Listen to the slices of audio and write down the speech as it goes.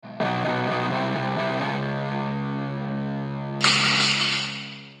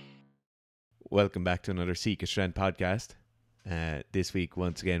Welcome back to another Seek a Strength podcast. This week,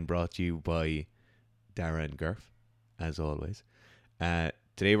 once again, brought to you by Dara and Gurf, as always.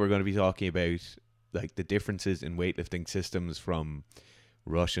 Today, we're going to be talking about like the differences in weightlifting systems from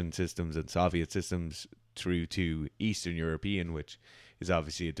Russian systems and Soviet systems through to Eastern European, which is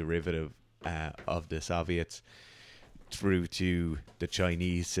obviously a derivative of the Soviets, through to the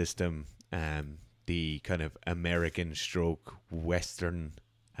Chinese system, the kind of American stroke Western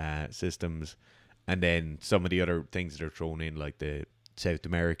systems, and then some of the other things that are thrown in, like the South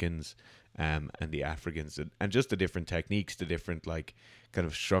Americans and the Africans, and just the different techniques, the different like kind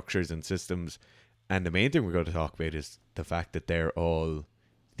of structures and systems. And the main thing we're going to talk about is the fact that they're all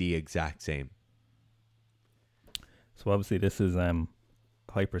the exact same. So obviously this is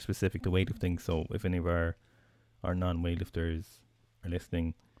hyper specific to weightlifting. So if any of our non-weightlifters are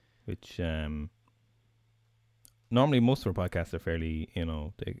listening, which normally most of our podcasts are fairly,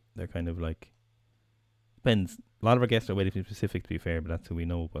 they're kind of like, depends. A lot of our guests are weightlifting specific, to be fair, but that's who we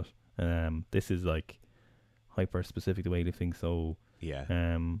know. But this is like hyper specific to weightlifting. So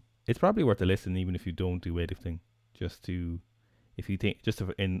Yeah. it's probably worth a listen, even if you don't do weightlifting, just in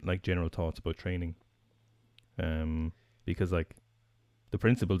like general thoughts about training. Because like the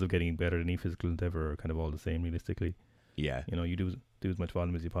principles of getting better at any physical endeavor are kind of all the same realistically. Yeah. You do as much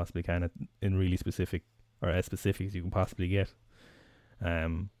volume as you possibly can in really specific, or as specific as you can possibly get.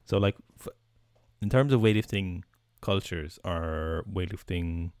 So like in terms of weightlifting cultures, or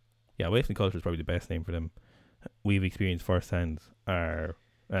weightlifting culture is probably the best name for them. We've experienced firsthand are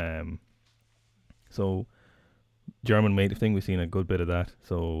so German weightlifting. We've seen a good bit of that.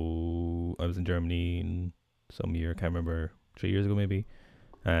 So I was in Germany in some year, I can't remember, 3 years ago maybe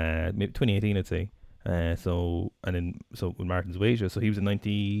 2018 I'd say. So with Martin Zwaja, so he was in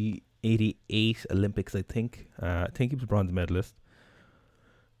 1988 Olympics, I think he was a bronze medalist.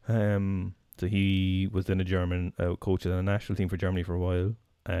 So he was then a German coach on a national team for Germany for a while.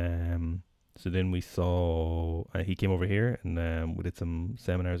 So then we saw he came over here, and we did some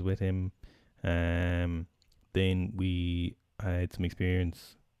seminars with him. Then we had some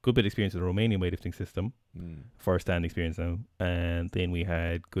experience, good bit of experience with the Romanian weightlifting system, first-hand experience now. And then we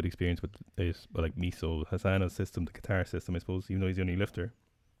had good experience with this, like Miso Hasana's system, the Qatar system, I suppose, even though he's the only lifter.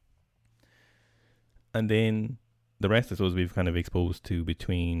 And then the rest, I suppose, we've kind of exposed to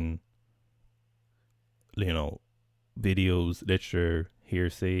between, videos, literature,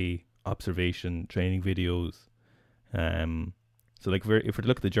 hearsay, observation, training videos. So like if we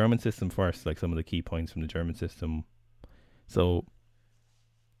look at the German system first, like some of the key points from the German system. So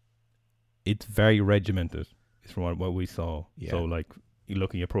it's very regimented, is from what we saw. Yeah. So like you're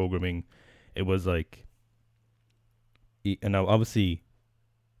looking at programming, it was like, and now obviously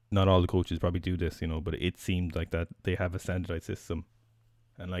not all the coaches probably do this, but it seemed like that they have a standardized system,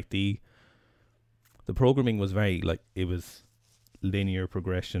 and like the programming was very like, it was linear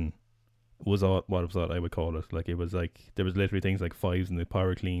progression was all what I would call it. Like it was like there was literally things like fives in the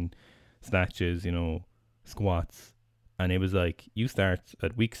power clean, snatches, squats, and it was like you start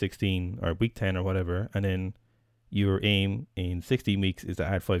at week 16 or week 10 or whatever, and then your aim in 16 weeks is to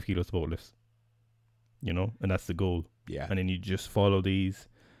add 5 kilos to boat lifts, and that's the goal. Yeah. And then you just follow these.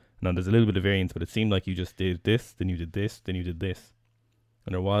 Now there's a little bit of variance, but it seemed like you just did this, then you did this, then you did this,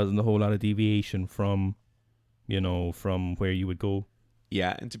 and there wasn't a whole lot of deviation from where you would go.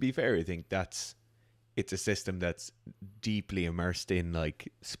 Yeah, and to be fair, I think it's a system that's deeply immersed in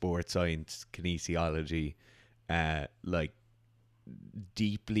like sports science, kinesiology, like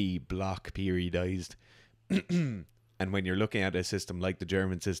deeply block periodized. And when you're looking at a system like the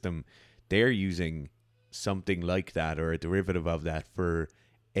German system, they're using something like that or a derivative of that for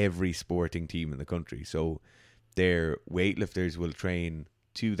every sporting team in the country. So their weightlifters will train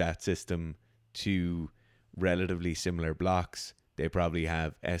to that system, to relatively similar blocks. They probably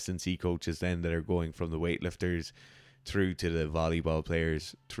have S&C coaches then that are going from the weightlifters through to the volleyball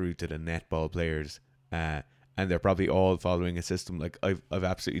players, through to the netball players, and they're probably all following a system. Like I've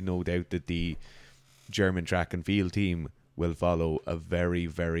absolutely no doubt that the German track and field team will follow a very,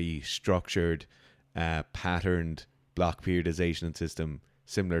 very structured, patterned block periodization system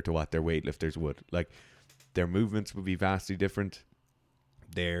similar to what their weightlifters would. Like their movements would be vastly different.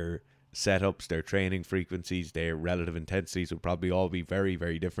 Their setups, their training frequencies, their relative intensities would probably all be very,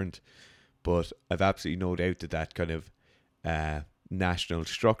 very different. But I've absolutely no doubt that kind of national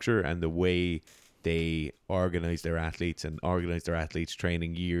structure and the way they organise their athletes and organise their athletes'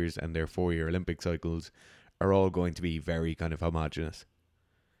 training years and their 4-year Olympic cycles are all going to be very kind of homogenous.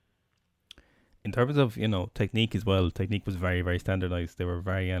 In terms of, technique as well, technique was very, very standardized. They were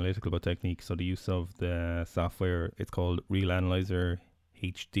very analytical about technique. So the use of the software, it's called Real Analyzer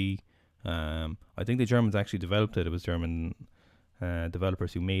HD. I think the Germans actually developed it. It was German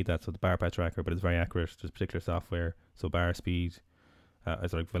developers who made that. So the bar path tracker, but it's very accurate. There's particular software. So bar speed,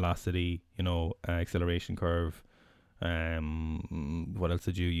 as like velocity, acceleration curve. What else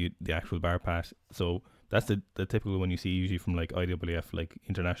did you the actual bar path? So that's the typical one you see usually from like IWF, like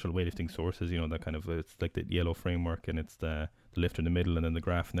international weightlifting sources. That kind of it's like the yellow framework, and it's the lift in the middle, and then the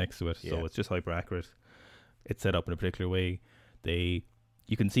graph next to it. Yeah. So it's just hyper accurate. It's set up in a particular way.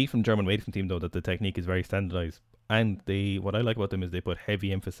 You can see from German weightlifting team though that the technique is very standardized, and what I like about them is they put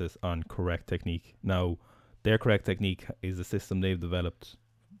heavy emphasis on correct technique. Now, their correct technique is a system they've developed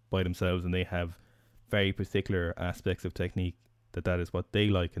by themselves, and they have very particular aspects of technique that is what they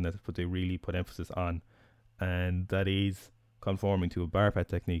like, and that's what they really put emphasis on, and that is conforming to a bar path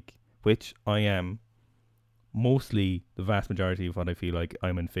technique, which I am mostly the vast majority of what I feel like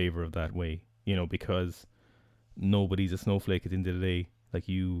I'm in favor of that way, because nobody's a snowflake at the end of the day. Like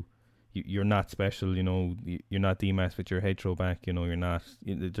you're not special, you're not DMAS with your head throw back, you're not,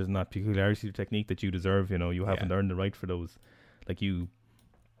 there's not peculiarities of technique that you deserve, you haven't earned the right for those. Like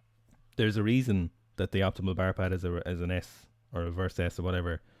there's a reason that the optimal bar pad is as an S or a reverse S or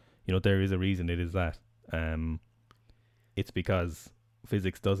whatever. There is a reason it is that. It's because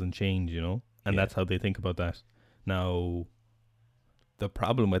physics doesn't change, and that's how they think about that. Now, the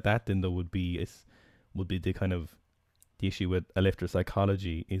problem with that then though would be the kind of the issue with a lifter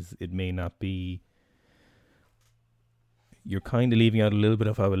psychology is it may not be. You're kind of leaving out a little bit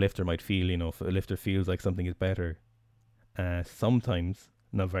of how a lifter might feel. If a lifter feels like something is better, sometimes,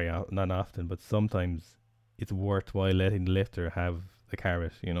 not often, but sometimes it's worthwhile letting the lifter have the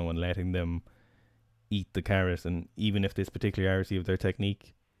carrot, and letting them eat the carrot. And even if this particularity of their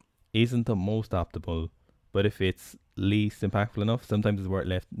technique isn't the most optimal, but if it's least impactful enough, sometimes it's worth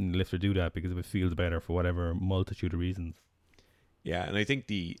letting the lifter do that because if it feels better for whatever multitude of reasons. Yeah, and I think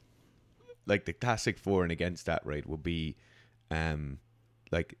the classic for and against that, right, would be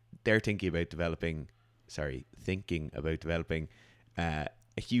like they're thinking about developing a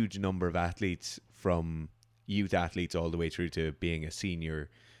huge number of athletes, from youth athletes all the way through to being a senior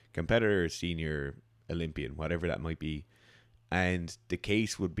competitor, senior Olympian, whatever that might be. And the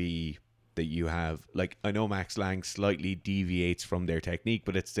case would be that you have, like, I know Max Lang slightly deviates from their technique,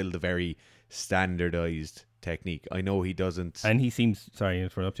 but it's still the very standardized technique. I know he doesn't. And he seems, sorry to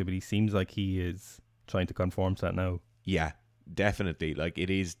interrupt you, but he seems like he is trying to conform to that now. Yeah, definitely. Like,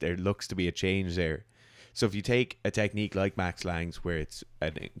 there looks to be a change there. So if you take a technique like Max Lang's, where it's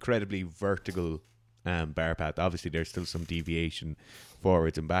an incredibly vertical bar path, obviously there's still some deviation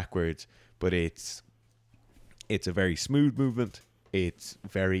forwards and backwards, but it's a very smooth movement. It's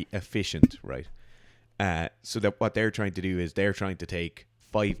very efficient, right? So that what they're trying to do is they're trying to take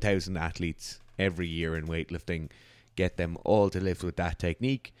 5,000 athletes every year in weightlifting, get them all to lift with that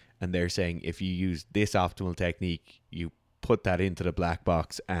technique, and they're saying if you use this optimal technique, you put that into the black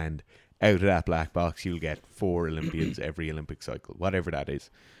box, and out of that black box you'll get 4 Olympians every Olympic cycle, whatever that is.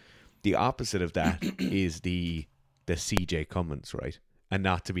 The opposite of that is the CJ Cummins, right? And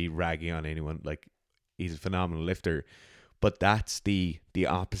not to be ragging on anyone, like, he's a phenomenal lifter, but that's the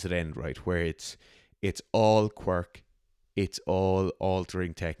opposite end, right? Where it's all quirk, it's all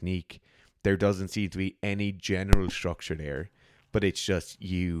altering technique. There doesn't seem to be any general structure there, but it's just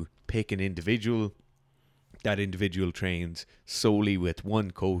you pick an individual. That individual trains solely with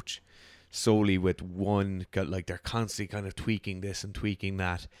one coach, solely with one, like, they're constantly kind of tweaking this and tweaking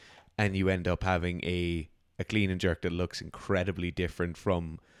that, and you end up having a clean and jerk that looks incredibly different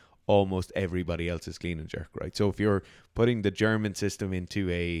from almost everybody else's clean and jerk, right? So if you're putting the German system into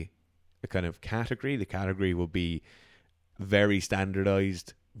a kind of category, the category will be very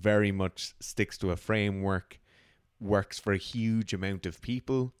standardized, very much sticks to a framework, works for a huge amount of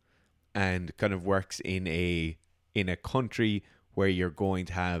people, and kind of works in a country where you're going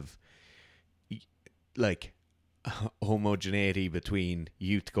to have like homogeneity between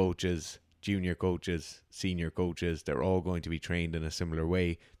youth coaches, junior coaches, senior coaches. They're all going to be trained in a similar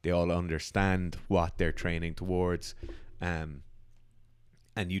way. They all understand what they're training towards, and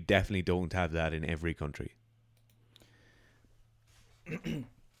you definitely don't have that in every country.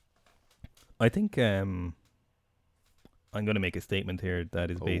 I think I'm going to make a statement here that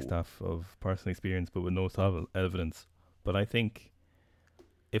is based off of personal experience but with no solid evidence. But I think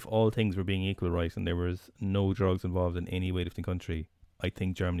if all things were being equal, right, and there was no drugs involved in any weightlifting country, I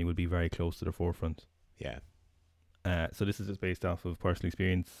think Germany would be very close to the forefront. Yeah. So this is just based off of personal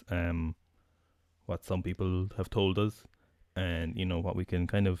experience, what some people have told us, and what we can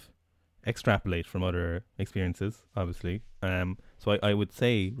kind of extrapolate from other experiences, obviously. So I would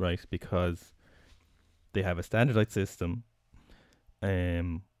say, right, because they have a standardized system,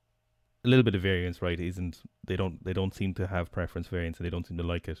 a little bit of variance, right? Isn't they don't seem to have preference variance and they don't seem to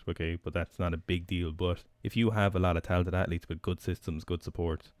like it. Okay, but that's not a big deal. But if you have a lot of talented athletes with good systems, good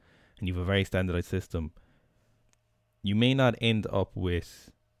support, and you have a very standardized system, you may not end up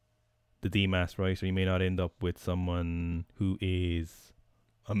with the DMAS, right? Or you may not end up with someone who is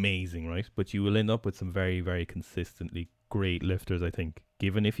amazing, right? But you will end up with some very, very consistently great lifters, I think.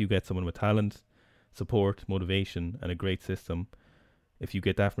 Given if you get someone with talent, support, motivation, and a great system, if you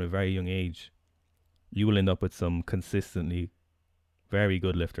get that from a very young age, you will end up with some consistently very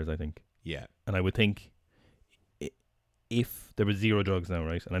good lifters, I think. Yeah. And I would think if there was zero drugs now,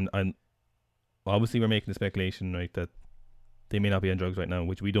 right? And I'm obviously we're making a speculation, right, that they may not be on drugs right now,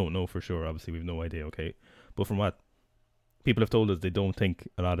 which we don't know for sure. Obviously, we've no idea, okay? But from what people have told us, they don't think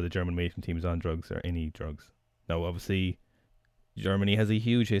a lot of the German weightlifting teams on drugs or any drugs. Now, obviously, Germany has a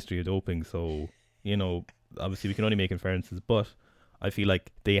huge history of doping, so, obviously we can only make inferences, but I feel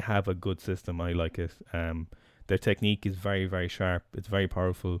like they have a good system. I like it. Their technique is very, very sharp. It's very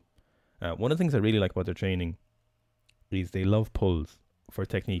powerful. One of the things I really like about their training is they love pulls for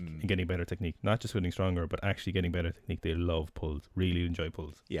technique and getting better technique. Not just getting stronger, but actually getting better technique. They love pulls. Really enjoy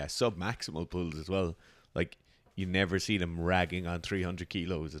pulls. Yeah, sub-maximal pulls as well. Like, you never see them ragging on 300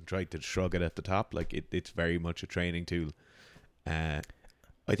 kilos and try to shrug it at the top. Like, it's very much a training tool. I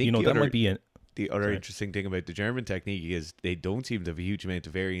think that might be the other interesting thing about the German technique is they don't seem to have a huge amount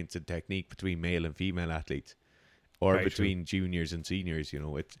of variance in technique between male and female athletes, or very between juniors and seniors.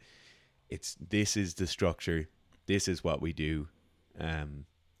 It's this is the structure. This is what we do.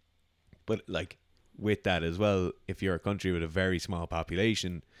 But like with that as well, if you're a country with a very small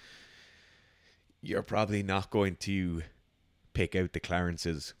population, you're probably not going to pick out the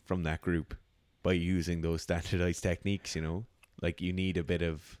Clarences from that group by using those standardized techniques. Like you need a bit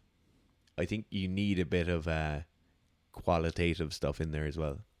of qualitative stuff in there as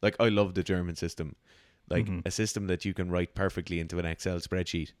well. Like I love the German system, like a system that you can write perfectly into an Excel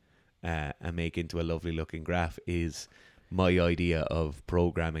spreadsheet and make into a lovely looking graph is my idea of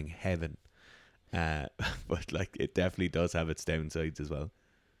programming heaven. But like it definitely does have its downsides as well.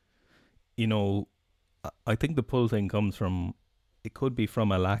 I think the pull thing comes from, it could be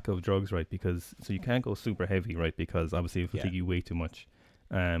from a lack of drugs, right? Because so you can't go super heavy, right? Because obviously it will take you way too much.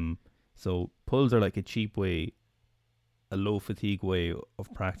 So pulls are like a cheap way, a low fatigue way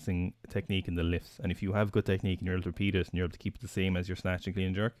of practicing technique in the lifts. And if you have good technique and you're able to repeat it and you're able to keep it the same as your snatch and clean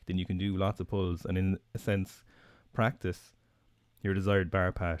and jerk, then you can do lots of pulls and in a sense practice your desired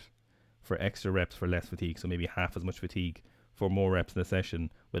bar pat for extra reps for less fatigue. So maybe half as much fatigue for more reps in a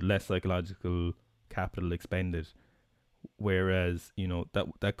session with less psychological capital expended. Whereas,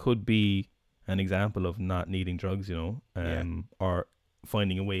 that could be an example of not needing drugs, or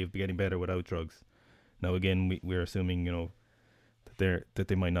finding a way of getting better without drugs. Now, again, we're assuming, that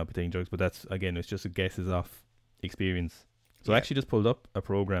they might not be taking drugs, but that's, again, it's just a guesses off experience. So I actually just pulled up a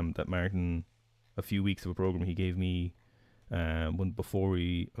program that Martin, a few weeks of a program he gave me, before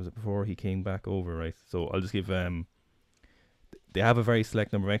he came back over, right? So I'll just give, they have a very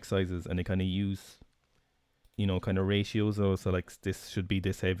select number of exercises and they kind of use, kind of ratios though. So like this should be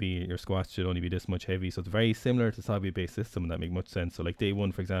this heavy, your squats should only be this much heavy. So it's very similar to Soviet based system, and that make much sense. So like day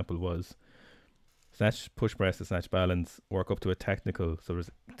one, for example, was snatch, push press, and snatch balance, work up to a technical. So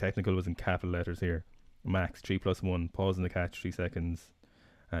technical was in capital letters here. Max 3+1, pause in the catch 3 seconds.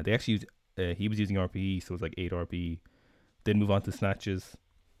 They actually used, he was using RPE, so it was like 8 RPE. Then move on to snatches.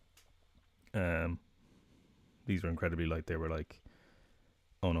 These were incredibly light. They were like,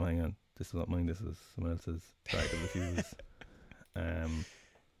 oh no, hang on. This is not mine. This is someone else's. Sorry, the refuse.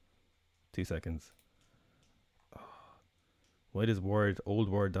 2 seconds. Oh, why does old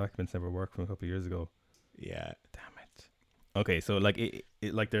Word documents never work from a couple of years ago? Yeah. Damn it. Okay, so like it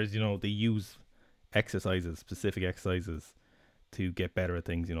like there's they use exercises, specific exercises, to get better at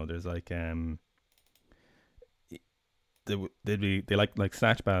things. There's like they like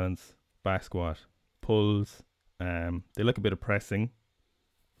snatch balance, back squat, pulls. They like a bit of pressing.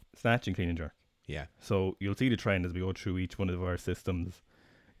 Snatch and clean and jerk. Yeah. So you'll see the trend as we go through each one of our systems.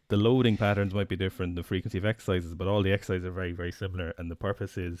 The loading patterns might be different, the frequency of exercises, but all the exercises are very, very similar. And the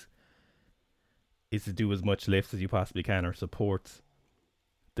purpose is to do as much lifts as you possibly can, or support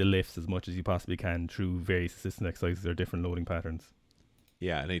the lifts as much as you possibly can through various assistant exercises or different loading patterns.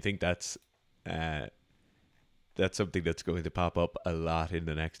 Yeah, and I think that's something that's going to pop up a lot in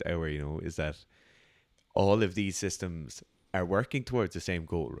the next hour, is that all of these systems are working towards the same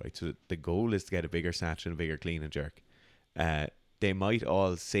goal, right? So the goal is to get a bigger snatch and a bigger clean and jerk. They might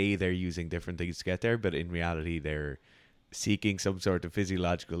all say they're using different things to get there, but in reality, they're seeking some sort of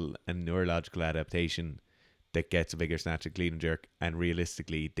physiological and neurological adaptation that gets a bigger snatch and clean and jerk, and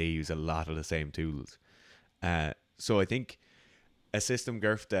realistically they use a lot of the same tools. So I think a system,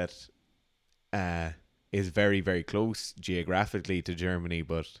 Gerf, that is very, very close geographically to Germany,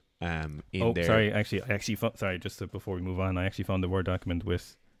 but in there. Sorry, actually, sorry, just before we move on, I actually found the Word document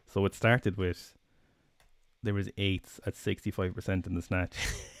with. So it started with there was eights at 65% in the snatch.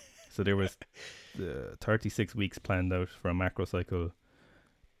 So there was 36 weeks planned out for a macro cycle.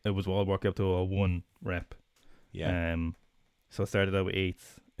 It was all worked up to a 1 rep. Yeah. So I started out with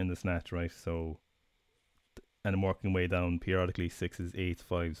eights in the snatch, right? So, and I'm working way down periodically: 6s, 8s,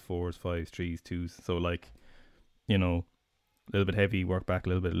 5s, 4s, 5s, 3s, 2s. So like, you know, a little bit heavy, work back a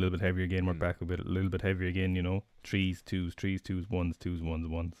little bit heavier again, work back a little bit heavier again. You know, 3s, 2s, 3s, 2s, 1s, 2s, 1s,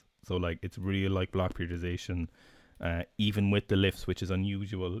 1s. So like, it's real like block periodization, even with the lifts, which is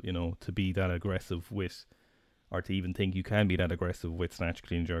unusual, you know, to be that aggressive with, or to even think you can be that aggressive with snatch,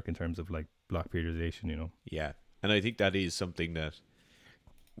 clean, jerk in terms of like block periodization, you know. Yeah. And I think that is something that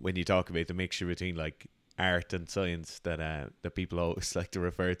when you talk about the mixture between like art and science that that people always like to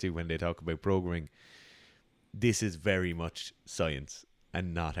refer to when they talk about programming, this is very much science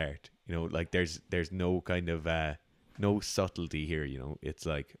and not art. You know, like there's no kind of no subtlety here. You know, it's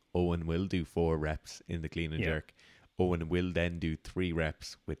like Owen will do 4 reps in the clean and jerk. Owen will then do 3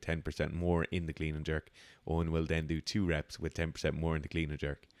 reps with 10% more in the clean and jerk. Owen will then do 2 reps with 10% more in the clean and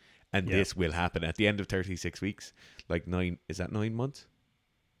jerk. And this will happen at the end of 36 weeks. Like 9, is that 9 months?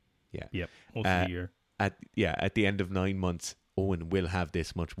 Yeah. Yeah, most of the year. At the end of 9 months, Owen will have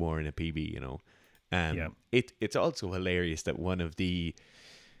this much more in a PB, you know. It's also hilarious that one of the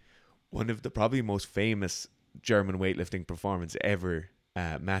probably most famous German weightlifting performance ever,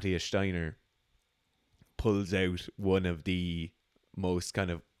 Matthias Steiner, pulls out one of the most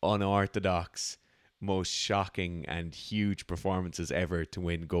kind of unorthodox, most shocking and huge performances ever to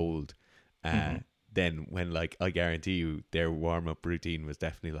win gold. Then when, like, I guarantee you their warm-up routine was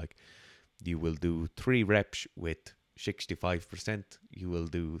definitely like, you will do 3 reps with 65%, you will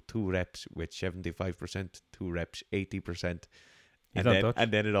do 2 reps with 75%, 2 reps 80%,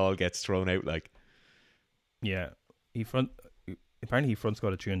 and then it all gets thrown out like. Yeah, apparently he front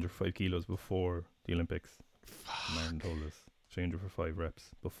squatted 305 kilos before the Olympics. Martin told us 300 for 5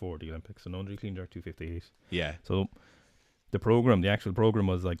 reps before the Olympics. So no clean jerk 258. Yeah. So the actual program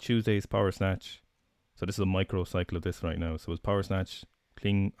was like Tuesdays power snatch. So this is a micro cycle of this right now. So it's power snatch,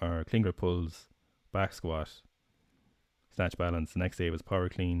 clean grip pulls, back squat, snatch balance. The next day was power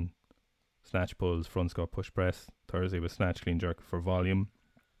clean, snatch pulls, front squat, push press. Thursday was snatch clean jerk for volume.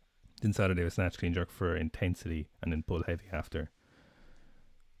 Then Saturday was snatch clean jerk for intensity, and then pull heavy after.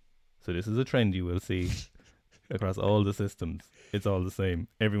 So this is a trend you will see across all the systems. It's all the same.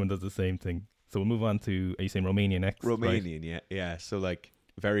 Everyone does the same thing. So we'll move on to, are you saying Romanian next? Romanian, right? Yeah. So like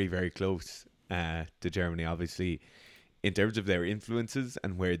very, very close to Germany, obviously, in terms of their influences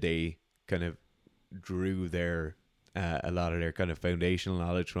and where they kind of drew their a lot of their kind of foundational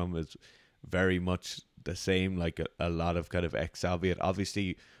knowledge from is very much the same, like a lot of kind of ex-Soviet.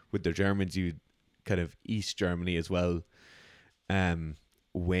 Obviously, with the Germans, you kind of East Germany as well,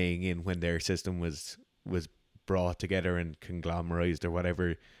 weighing in when their system was brought together and conglomerized or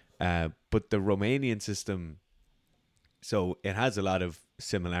whatever. But the Romanian system, so it has a lot of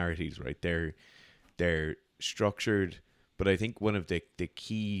similarities, right? They're structured, but I think one of the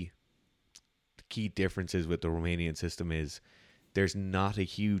key differences with the Romanian system is there's not a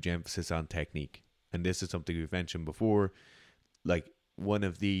huge emphasis on technique. And this is something we've mentioned before. Like, one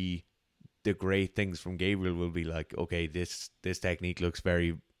of the great things from Gabriel will be like, okay, this technique looks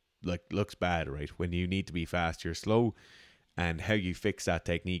looks bad, right? When you need to be fast, you're slow. And how you fix that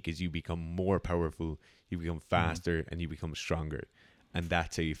technique is you become more powerful, you become faster, and you become stronger. And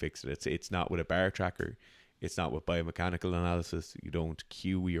that's how you fix it. It's not with a bar tracker. It's not with biomechanical analysis. You don't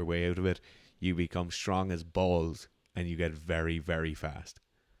cue your way out of it. You become strong as balls, and you get very, very fast.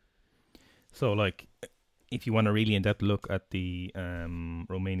 So, like, if you want a really in-depth look at the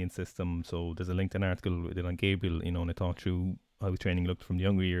Romanian system, so there's a LinkedIn article we did on Gabriel, you know, and I talked through how his training looked from the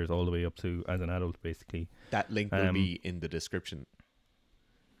younger years all the way up to as an adult, basically. That link will be in the description.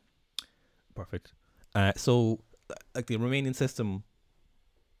 Perfect. So, like, the Romanian system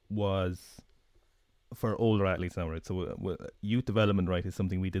was for older athletes now, right? So youth development, right, is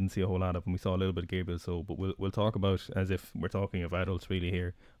something we didn't see a whole lot of, and we saw a little bit of Gabriel. So, but we'll talk about as if we're talking of adults really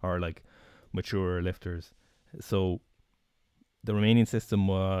here, or like mature lifters. So the Romanian system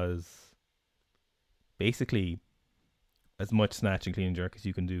was basically as much snatch and clean and jerk as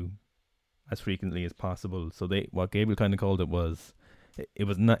you can do as frequently as possible. So what Gabriel kind of called it was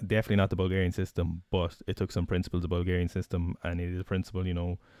definitely not the Bulgarian system, but it took some principles of the Bulgarian system, and it is a principle, you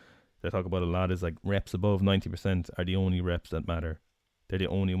know, they talk about a lot is like reps above 90% are the only reps that matter. They're the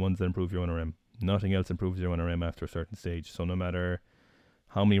only ones that improve your 1RM. Nothing else improves your 1RM after a certain stage. So no matter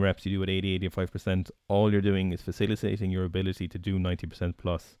how many reps you do at 80, 85%, all you're doing is facilitating your ability to do 90%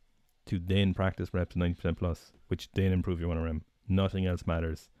 plus, to then practice reps 90% plus, which then improve your 1RM. Nothing else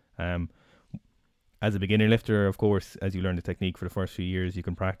matters. As a beginner lifter, of course, as you learn the technique for the first few years, you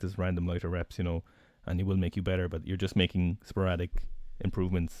can practice random lighter reps, and it will make you better, but you're just making sporadic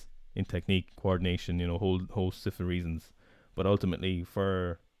improvements in technique, coordination, whole host of reasons. But ultimately,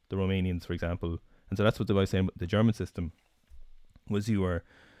 for the Romanians, for example, and so that's what I was saying, the German system was you were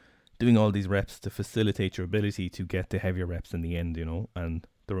doing all these reps to facilitate your ability to get the heavier reps in the end, and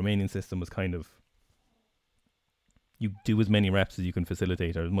the Romanian system was kind of, you do as many reps as you can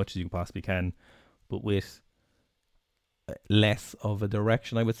facilitate, or as much as you possibly can, but with less of a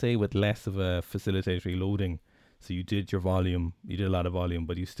direction, I would say, with less of a facilitatory loading. So you did your volume, you did a lot of volume,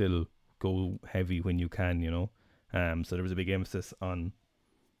 but you still go heavy when you can, so there was a big emphasis on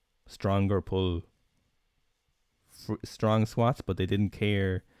stronger pull, strong squats, but they didn't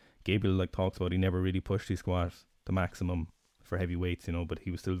care. Gabriel talks about he never really pushed his squat the maximum for heavy weights, but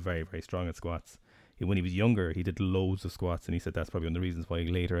he was still very, very strong at squats. When he was younger, he did loads of squats, and he said that's probably one of the reasons why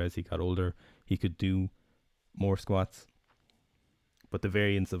later, as he got older, he could do more squats. But the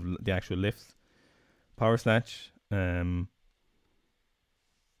variance of the actual lifts, power snatch, some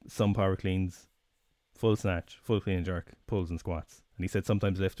power cleans, full snatch, full clean and jerk, pulls and squats. And he said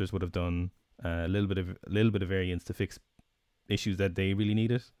sometimes lifters would have done a little bit of variance to fix issues that they really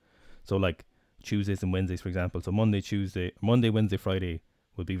needed. So like Tuesdays and Wednesdays, for example. So Monday, Wednesday, Friday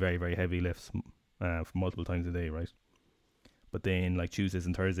would be very, very heavy lifts for multiple times a day, right? But then like Tuesdays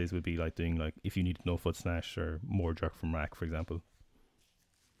and Thursdays would be like doing like if you needed no foot snatch or more jerk from rack, for example.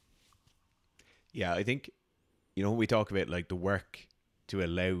 Yeah, I think, we talk about like the work to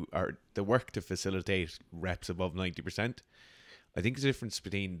allow, or the work to facilitate reps above 90%. I think the difference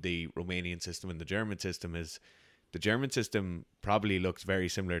between the Romanian system and the German system is the German system probably looks very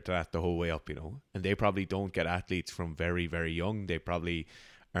similar to that the whole way up, and they probably don't get athletes from very, very young. They probably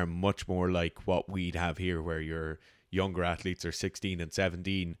are much more like what we'd have here, where your younger athletes are 16 and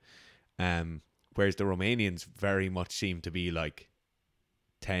 17, whereas the Romanians very much seem to be like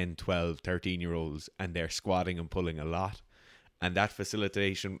 10, 12, 13-year-olds, and they're squatting and pulling a lot. And that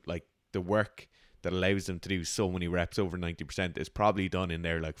facilitation, like the work that allows them to do so many reps over 90% is probably done in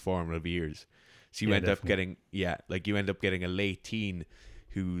their like formative years. So you end up getting, you end up getting a late teen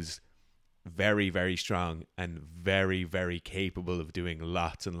who's very, very strong and very, very capable of doing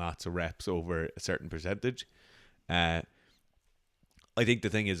lots and lots of reps over a certain percentage. I think the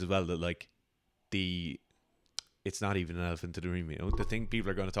thing is as well that like it's not even an elephant in the room, the thing people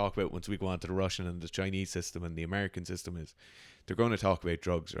are going to talk about once we go on to the Russian and the Chinese system and the American system is they're going to talk about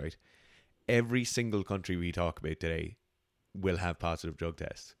drugs, right? Every single country we talk about today will have positive drug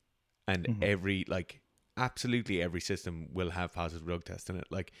tests, and absolutely every system will have positive drug tests in it.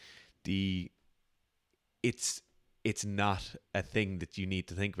 Like it's not a thing that you need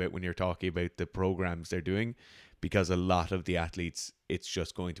to think about when you're talking about the programs they're doing, because a lot of the athletes, it's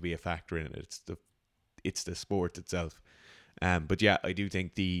just going to be a factor in it. It's the sport itself. But yeah, I do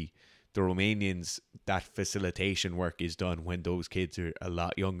think the Romanians, that facilitation work is done when those kids are a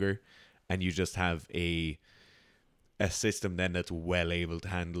lot younger, and you just have a system then that's well able to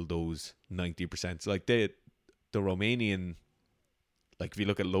handle those 90%. So like the Romanian, like if you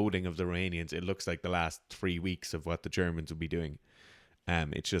look at loading of the Romanians, it looks like the last 3 weeks of what the Germans would be doing.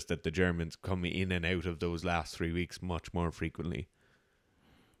 It's just that the Germans come in and out of those last 3 weeks much more frequently.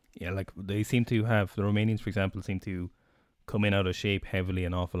 Yeah, like they seem to have, the Romanians, for example, seem to come in out of shape heavily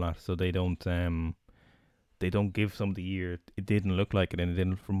an awful lot. So they don't give some of the year. It didn't look like it, and it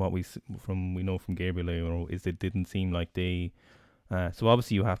didn't, from what we know from Gabriel, is it didn't seem like they. So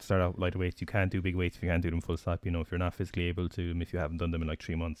obviously you have to start out lighter weights. You can't do big weights if you can't do them full stop. If you're not physically able to, if you haven't done them in like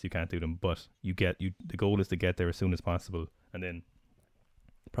 3 months, you can't do them. But the goal is to get there as soon as possible, and then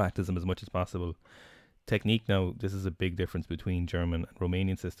practice them as much as possible. Technique, now this is a big difference between German and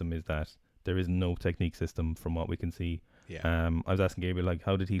Romanian system, is that there is no technique system from what we can see. I was asking Gabriel, like,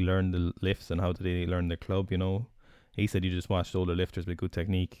 how did he learn the lifts and how did he learn the club? He said he just watched older lifters with good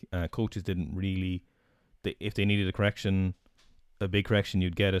technique. Coaches didn't really, if they needed a big correction,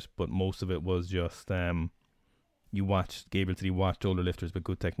 you'd get it, but most of it was just Gabriel said he watched older lifters with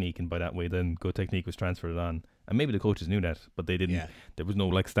good technique, and by that way then good technique was transferred on. And maybe the coaches knew that, but they didn't. There was no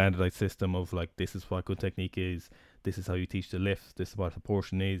like standardized system of like, this is what good technique is, this is how you teach the lift, this is what the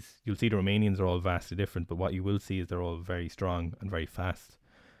portion is. You'll see the Romanians are all vastly different, but what you will see is they're all very strong and very fast.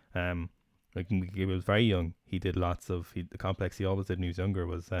 Like when he was very young, he did lots of the complex he always did when he was younger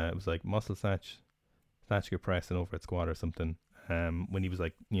was it was like muscle snatch your press and overhead squat or something. When he was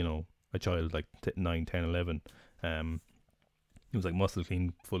like a child like 9, 10, 11, it was like muscle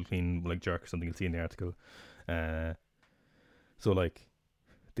clean, full clean like jerk or something you'll see in the article. Uh, so like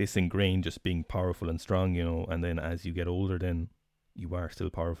this ingrained just being powerful and strong, and then as you get older, then you are still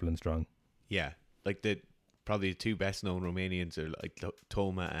powerful and strong. Yeah, like the probably the two best known Romanians are like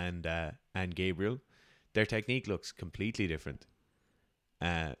Toma and Gabriel. Their technique looks completely different,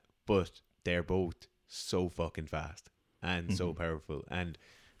 but they're both so fucking fast and so powerful, and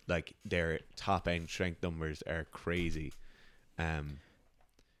like their top end strength numbers are crazy.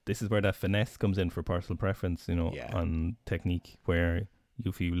 This is where that finesse comes in for personal preference, Yeah. on technique, where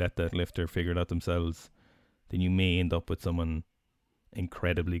if you let that lifter figure it out themselves, then you may end up with someone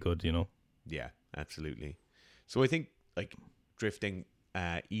incredibly good, Yeah, absolutely. So I think like drifting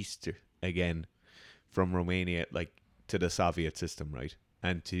east again from Romania, like to the Soviet system, right,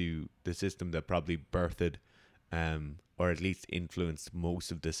 and to the system that probably birthed, or at least influenced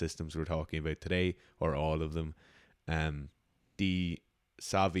most of the systems we're talking about today, or all of them. The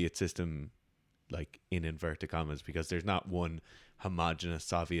Soviet system, like in inverted commas, because there's not one homogenous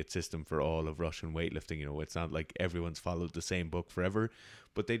Soviet system for all of Russian weightlifting. It's not like everyone's followed the same book forever,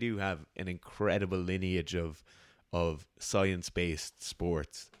 but they do have an incredible lineage of science-based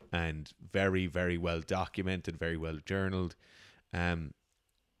sports, and very, very well documented, very well journaled. And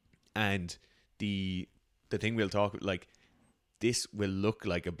the thing we'll talk, like, this will look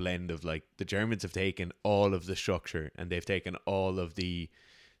like a blend of, like, the Germans have taken all of the structure and they've taken all of the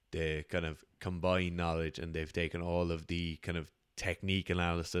kind of combined knowledge, and they've taken all of the kind of technique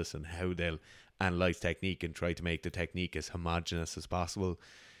analysis and how they'll analyze technique and try to make the technique as homogenous as possible.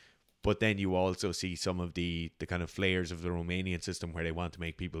 But then you also see some of the kind of flares of the Romanian system where they want to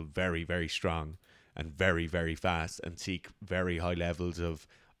make people very, very strong and very, very fast and seek very high levels of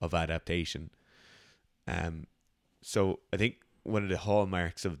adaptation. So I think one of the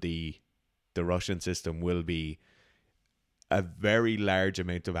hallmarks of the Russian system will be a very large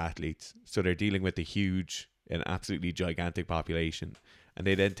amount of athletes. So they're dealing with an absolutely gigantic population. And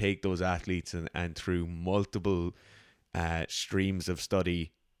they then take those athletes and through multiple streams of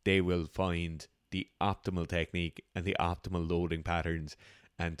study, they will find the optimal technique and the optimal loading patterns.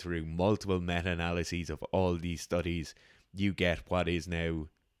 And through multiple meta-analyses of all these studies, you get what is now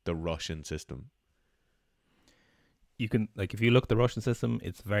the Russian system. You can, like, if you look at the Russian system,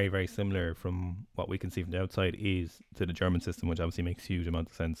 it's very, very similar from what we can see from the outside is to the German system, which obviously makes huge amount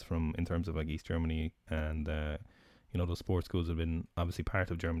of sense in terms of like East Germany and those sports schools have been obviously part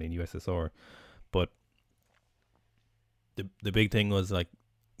of Germany and USSR. But the big thing was, like,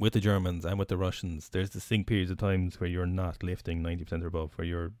 with the Germans and with the Russians, there's distinct periods of times where you're not lifting 90% or above, where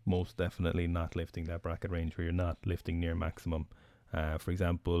you're most definitely not lifting that bracket range, where you're not lifting near maximum. For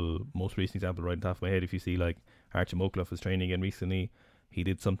example, most recent example right on top of my head, if you see like Archie Moklov was training again recently, he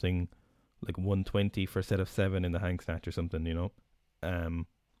did something like 120 for a set of 7 in the hang snatch or something,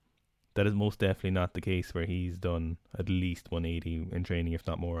 that is most definitely not the case where he's done at least 180 in training, if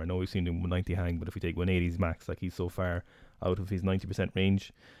not more. I know we've seen him 190 hang, but if we take 180's max, like, he's so far out of his 90%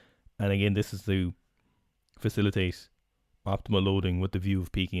 range. And again, this is to facilitate optimal loading with the view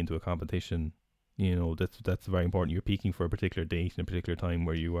of peaking into a competition. That's very important. You're peaking for a particular date and a particular time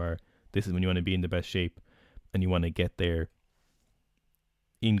where you are. This is when you want to be in the best shape, and you want to get there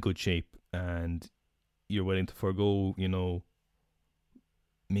in good shape, and you're willing to forego,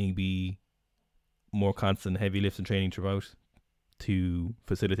 maybe more constant heavy lifts and training throughout to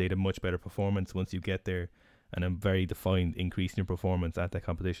facilitate a much better performance once you get there, and a very defined increase in your performance at that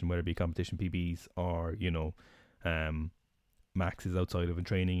competition, whether it be competition PBs or maxes outside of in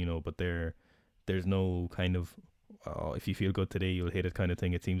training, but there's no kind of if you feel good today you'll hit it kind of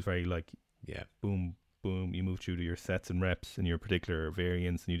thing. It seems very like, yeah, boom boom, you move through to your sets and reps and your particular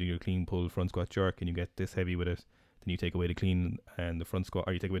variants, and you do your clean pull front squat jerk, and you get this heavy with it. Then you take away the clean and the front squat,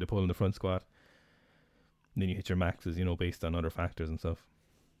 or you take away the pull and the front squat. And then you hit your maxes, based on other factors and stuff.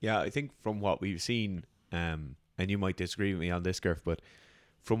 Yeah, I think from what we've seen, and you might disagree with me on this, Garth, but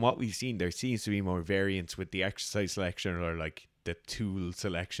from what we've seen, there seems to be more variance with the exercise selection, or like the tool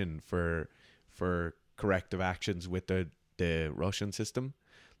selection for corrective actions with the Russian system.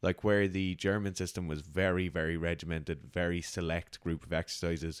 Like, where the German system was very, very regimented, very select group of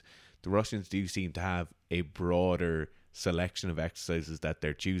exercises, the Russians do seem to have a broader selection of exercises that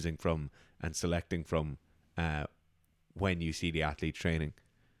they're choosing from and selecting from when you see the athlete training.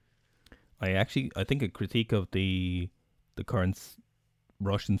 I think a critique of the current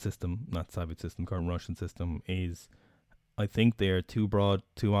Russian system, not Soviet system, current Russian system, is I think they're too broad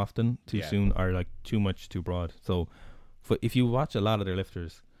too often, too Yeah. soon, or like too much too broad. So, if you watch a lot of their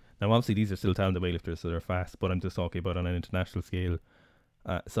lifters, now obviously these are still talented weightlifters, so they're fast. But I'm just talking about on an international scale.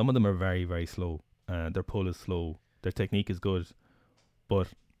 Some of them are very very slow. Their pull is slow. Their technique is good,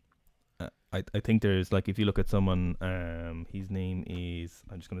 but I think there's like if you look at someone, his name is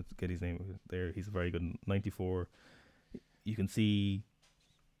I'm just gonna get his name there. He's very good. 94. You can see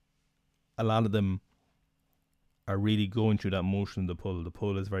a lot of them are really going through that motion of the pull. The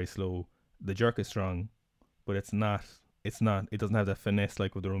pull is very slow. The jerk is strong, but it's not. It's not. It doesn't have that finesse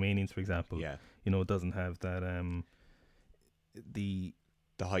like with the Romanians, for example. Yeah. You know, it doesn't have that. The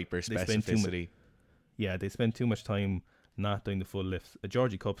hyper They spend too specificity. Yeah, they spend too much time not doing the full lifts.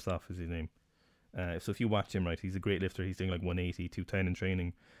 Georgi Kopsov is his name. So if you watch him, right, he's a great lifter. He's doing like 180, 210 in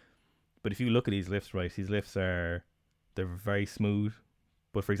training. But if you look at his lifts, right, his lifts they're very smooth.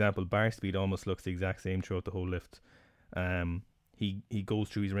 But for example, bar speed almost looks the exact same throughout the whole lift. He goes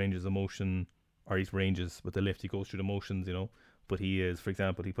through his ranges of motion, or his ranges with the lift. He goes through the motions, you know. But he is, for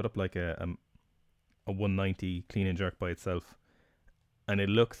example, he put up like a 190 clean and jerk by itself, and it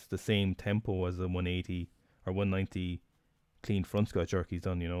looks the same tempo as a 180 or 190 clean front squat jerk he's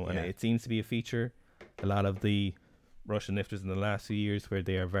done, you know. And Yeah. it seems to be a feature. A lot of the Russian lifters in the last few years where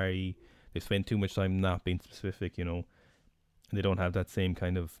they've spent too much time not being specific, you know, and they don't have that same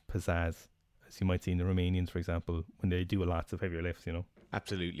kind of pizzazz as you might see in the Romanians, for example, when they do lots of heavier lifts, you know.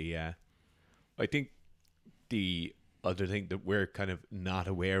 Absolutely, yeah. I think the other thing that we're kind of not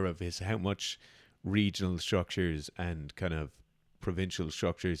aware of is how much regional structures and kind of provincial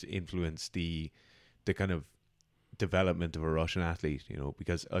structures influence the kind of development of a Russian athlete, you know,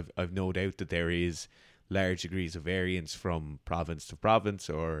 because I've no doubt that there is large degrees of variance from province to province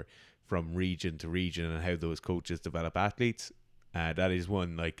or from region to region and how those coaches develop athletes. That is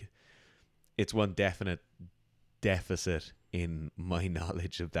it's one definite deficit in my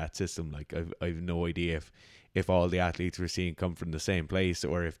knowledge of that system. Like I've no idea if all the athletes we're seeing come from the same place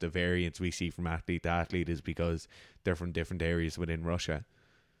or if the variance we see from athlete to athlete is because they're from different areas within Russia.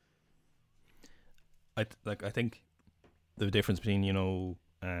 I think the difference between, you know,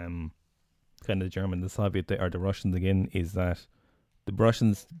 kind of the German, the Soviet, or the Russians again, is that the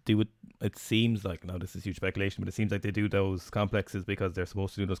Russians do it. It seems like, now this is huge speculation, but it seems like they do those complexes because they're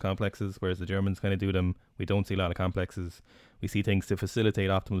supposed to do those complexes, whereas the Germans kind of do them. We don't see a lot of complexes. We see things to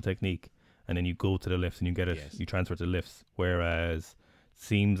facilitate optimal technique, and then you go to the lifts and you get it. Yes. You transfer to the lifts. Whereas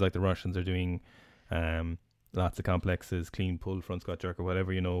seems like the Russians are doing lots of complexes, clean pull, front squat, jerk, or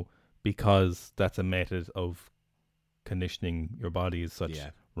whatever, you know, because that's a method of conditioning your body as such,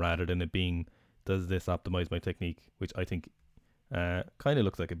 Yeah. rather than it being, does this optimize my technique, which I think kind of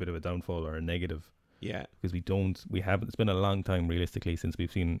looks like a bit of a downfall or a negative, Yeah. because we haven't, it's been a long time realistically since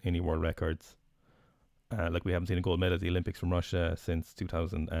we've seen any world records. Like we haven't seen a gold medal at the Olympics from Russia since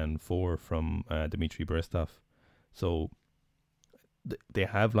 2004 from Dmitry Berestov. So they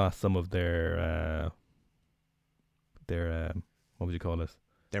have lost some of their what would you call it?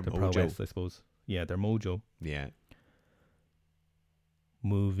 Their Their mojo. prowess, I suppose. Yeah, their mojo. Yeah.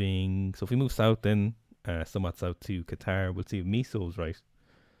 Moving, so if we move south, then somewhat south to Qatar, we'll see if Miso's right.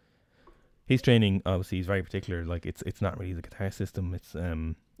 His training, obviously, is very particular. Like it's not really the Qatar system. It's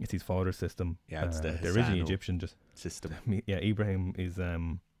his father's system. Yeah, it's the they're originally Hassano Egyptian. Just system. yeah, Ibrahim is a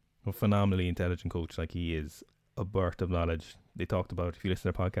phenomenally intelligent coach. Like he is a birth of knowledge. They talked about, if you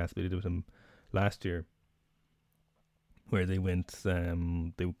listen to their podcast, we did it with him last year, where they went,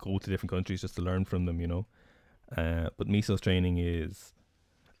 they would go to different countries just to learn from them, you know. But Miso's training is,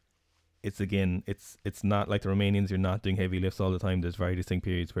 it's not like the Romanians. You're not doing heavy lifts all the time. There's very distinct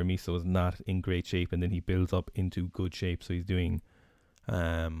periods where Miso is not in great shape, and then he builds up into good shape. So he's doing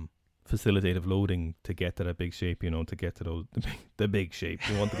facilitative loading to get to that big shape, you know, to get to the big shape.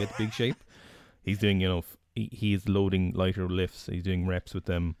 You want to get the big shape? He's doing, you know, he is loading lighter lifts. He's doing reps with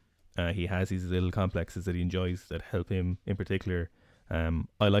them. He has these little complexes that he enjoys that help him in particular.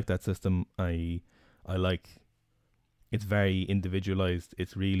 I like that system. I like, it's very individualized.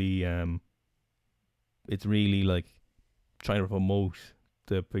 It's really like trying to promote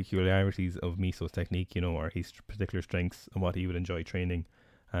the peculiarities of Miso's technique, you know, or his particular strengths and what he would enjoy training.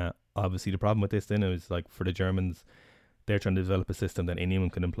 Obviously, the problem with this then is, like, for the Germans, they're trying to develop a system that anyone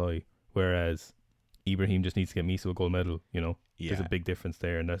can employ, whereas Ibrahim just needs to get Miso a gold medal, you know. Yeah. There's a big difference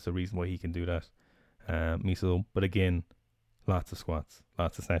there, and that's the reason why he can do that. Miso, but again, lots of squats,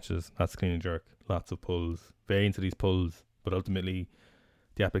 lots of snatches, lots of clean and jerk, lots of pulls, variants of these pulls, but ultimately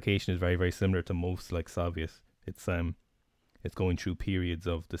the application is very, very similar to most like Soviet. It's going through periods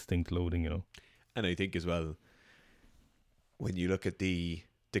of distinct loading, you know. And I think as well, when you look at the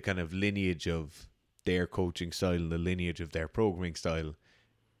kind of lineage of their coaching style and the lineage of their programming style,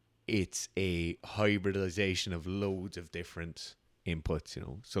 it's a hybridization of loads of different inputs, you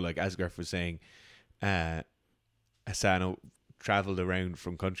know. So like as Griff was saying, Asano traveled around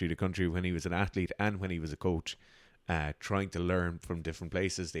from country to country when he was an athlete and when he was a coach, trying to learn from different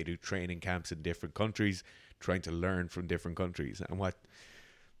places. They do training camps in different countries, trying to learn from different countries. And what,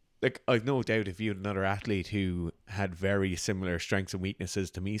 like, I've no doubt if you had another athlete who had very similar strengths and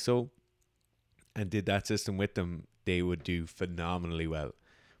weaknesses to Miso and did that system with them, they would do phenomenally well.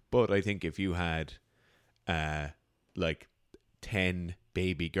 But I think if you had like 10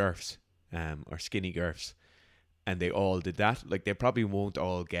 baby girths or skinny girths and they all did that, like they probably won't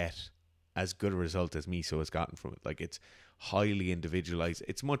all get as good a result as Miso has gotten from it. Like it's highly individualized.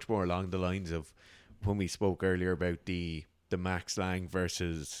 It's much more along the lines of when we spoke earlier about the Max Lang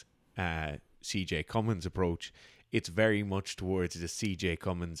versus CJ Cummins approach. It's very much towards the CJ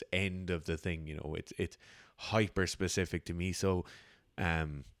Cummins end of the thing, you know. It's hyper specific to Miso.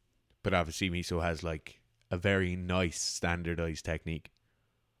 But obviously Miso has like a very nice standardized technique.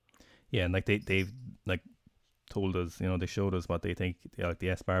 Yeah, and like they've like told us, you know, they showed us what they think, like the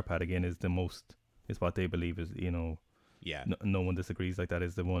S-bar pad again is what they believe is, you know, Yeah. no one disagrees, like that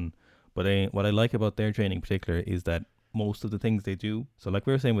is the one. But what I like about their training in particular is that most of the things they do, so like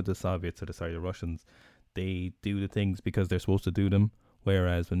we were saying with the Soviets, the Russians, they do the things because they're supposed to do them,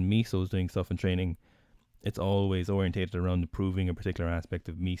 whereas when Miso's doing stuff in training, it's always orientated around improving a particular aspect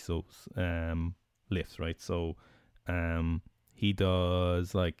of Miso's lifts, right? So he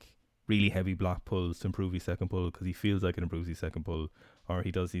does like really heavy block pulls to improve his second pull because he feels like it improves his second pull, or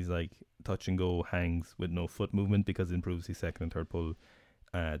he does these like touch and go hangs with no foot movement because it improves his second and third pull.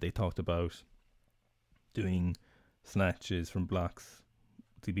 They talked about doing snatches from blocks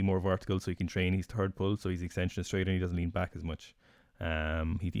to be more vertical so he can train his third pull, so his extension is straighter and he doesn't lean back as much.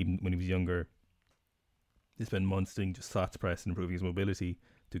 He even when he was younger, he spent months doing just SOTS press and improving his mobility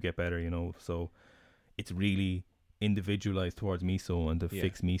to get better, you know. So it's really individualized towards Miso and to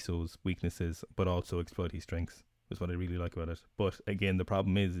fix Miso's weaknesses, but also exploit his strengths. Is what I really like about it. But again, the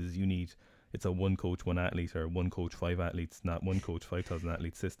problem is you need, it's a one coach, one athlete, or one coach, 5 athletes, not one coach, 5,000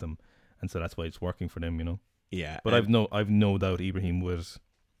 athlete system, and so that's why it's working for them, you know. Yeah. But I've no doubt Ibrahim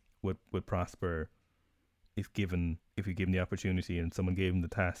would prosper if you give him the opportunity and someone gave him the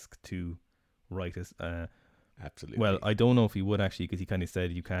task to write his. Absolutely. Well, I don't know if he would actually, because he kind of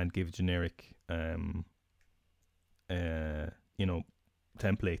said you can't give generic, you know,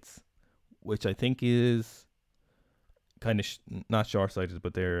 templates, which I think is kind of not short-sighted,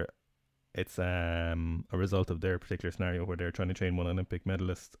 but it's a result of their particular scenario where they're trying to train one Olympic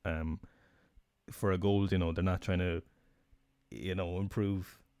medalist for a gold. You know, they're not trying to, you know,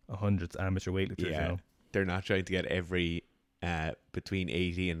 improve 100 amateur weightlifters. Yeah, you know, they're not trying to get every between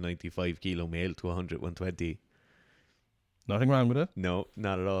 80 and 95 kilo male to 100, 120. Nothing wrong with it. No,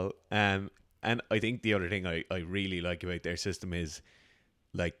 not at all. And I think the other thing I really like about their system is,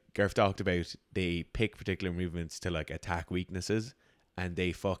 like Gerf talked about, they pick particular movements to like attack weaknesses, and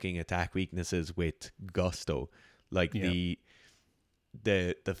they fucking attack weaknesses with gusto. Like the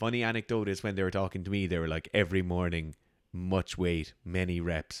funny anecdote is when they were talking to me, they were like, every morning, much weight, many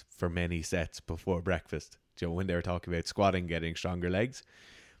reps for many sets before breakfast. You know, when they were talking about squatting, getting stronger legs.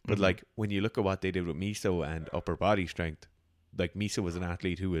 But like when you look at what they did with Miso and upper body strength, like Miso was an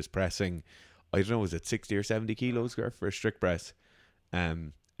athlete who was pressing, I don't know, was it 60 or 70 kilos for a strict press?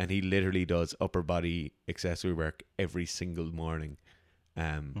 And he literally does upper body accessory work every single morning.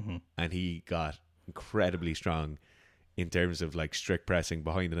 And he got incredibly strong in terms of like strict pressing,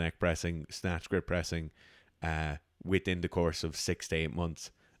 behind the neck pressing, snatch grip pressing, within the course of 6 to 8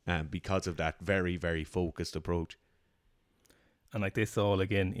 months, because of that very, very focused approach. And like this all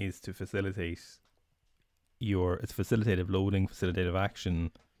again is to facilitate it's facilitative loading, facilitative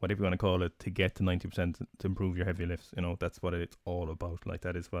action, whatever you want to call it, to get to 90% to improve your heavy lifts. You know, that's what it's all about. Like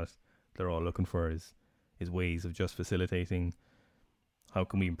that is what they're all looking for, is ways of just facilitating. How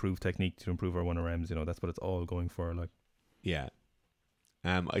can we improve technique to improve our 1RMs? You know, that's what it's all going for. Like, yeah.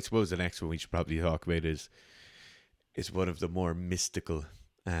 I suppose the next one we should probably talk about is one of the more mystical,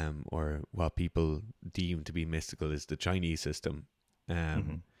 or what people deem to be mystical, is the Chinese system.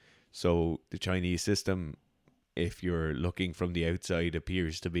 So the Chinese system, if you're looking from the outside,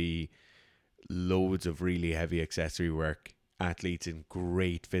 appears to be loads of really heavy accessory work, athletes in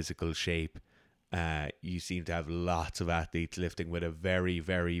great physical shape. You seem to have lots of athletes lifting with a very,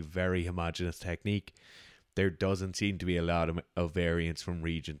 very, very homogeneous technique. There doesn't seem to be a lot of variance from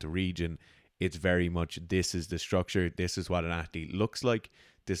region to region. It's very much, this is the structure, this is what an athlete looks like,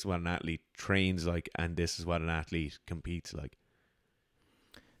 this is what an athlete trains like, and this is what an athlete competes like.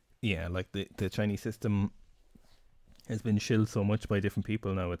 Yeah, like the Chinese system has been shilled so much by different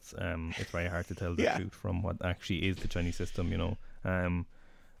people now. It's very hard to tell the Yeah. truth from what actually is the Chinese system.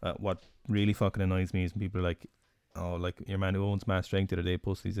 What really fucking annoys me is when people are like, oh, like your man who owns Mass Strength the other day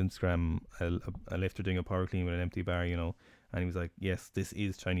posted his Instagram a lifter doing a power clean with an empty bar, and he was like, yes, this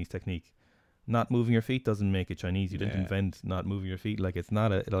is Chinese technique. Not moving your feet doesn't make it Chinese. You didn't Yeah. invent not moving your feet. Like it's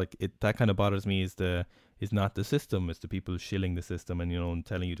not a like it. That kind of bothers me. Is not the system. It's the people shilling the system and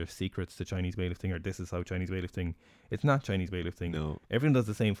telling you their secrets to Chinese weightlifting or this is how Chinese weightlifting. It's not Chinese weightlifting. No. Everyone does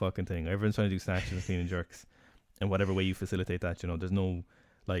the same fucking thing. Everyone's trying to do snatches and clean and jerks, and whatever way you facilitate that, there's no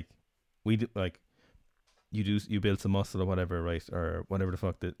like we do like you build some muscle or whatever, right, or whatever the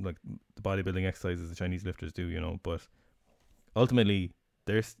fuck the bodybuilding exercises the Chinese lifters do, but ultimately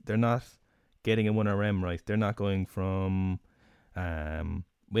they're not getting a 1RM, right. They're not going from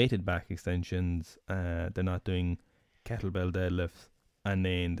weighted back extensions. They're not doing kettlebell deadlifts, and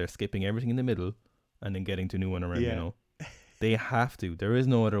then they're skipping everything in the middle, and then getting to new 1RM. Yeah. They have to. There is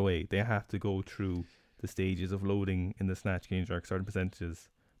no other way. They have to go through the stages of loading in the snatch, clean, jerk, certain percentages,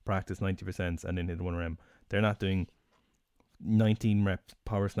 practice 90%, and then hit 1RM. They're not doing 19 reps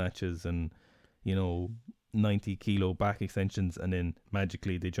power snatches and 90 kilo back extensions, and then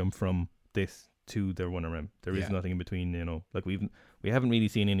magically they jump from this to their 1RM. There is Yeah. nothing in between. Like we haven't really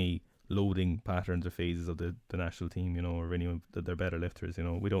seen any loading patterns or phases of the national team, or any of their better lifters.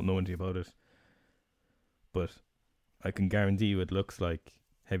 We don't know anything about it, but I can guarantee you it looks like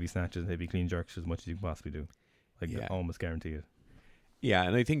heavy snatches, heavy clean jerks as much as you can possibly do. Like Yeah. almost guarantee it. Yeah,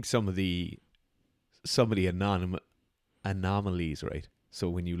 and I think some of the anomalies, right? So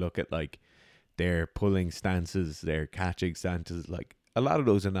when you look at like their pulling stances, their catching stances, like a lot of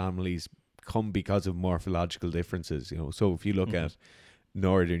those anomalies come because of morphological differences. So if you look Mhm. at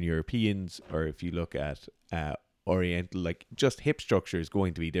Northern Europeans, or if you look at Oriental, like just hip structure is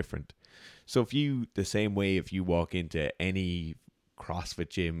going to be different. So if you walk into any CrossFit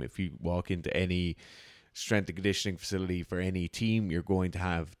gym, if you walk into any strength and conditioning facility for any team, you're going to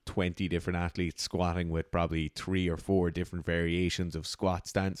have 20 different athletes squatting with probably 3 or 4 different variations of squat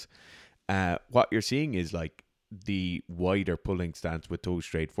stance. What you're seeing is like the wider pulling stance with toes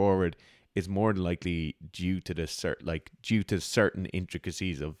straight forward is more than likely due to certain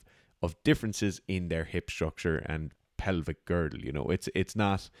intricacies of differences in their hip structure and pelvic girdle. It's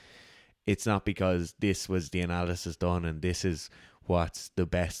not because this was the analysis done and this is what's the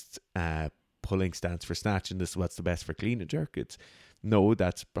best pulling stance for snatch and this is what's the best for clean and jerk.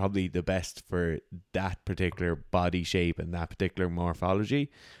 That's probably the best for that particular body shape and that particular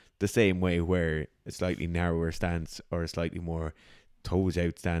morphology. The same way where a slightly narrower stance or a slightly more toes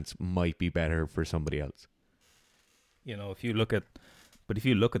out stance might be better for somebody else. If you look at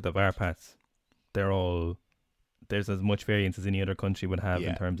the bar paths, there's as much variance as any other country would have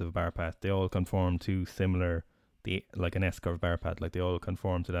in terms of a bar path. They all conform to similar, like an S-curve bar path, like they all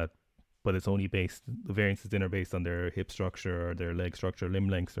conform to that, but it's only the variances then are based on their hip structure or their leg structure, limb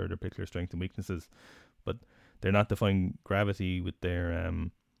lengths, or their particular strengths and weaknesses, but they're not defying gravity with their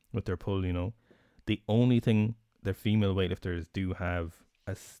pull. The only thing their female weightlifters do have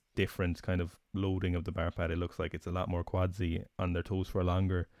a different kind of loading of the bar pad. It looks like it's a lot more quadsy on their toes for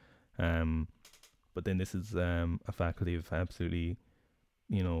longer. But then this is a faculty of absolutely,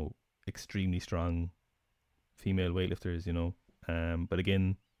 extremely strong female weightlifters, but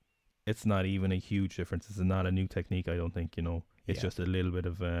again, it's not even a huge difference. This is not a new technique, I don't think, It's just a little bit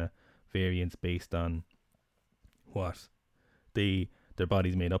of variance based on what their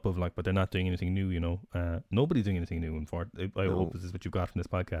body's made up of, like, but they're not doing anything new, nobody's doing anything new. I hope this is what you've got from this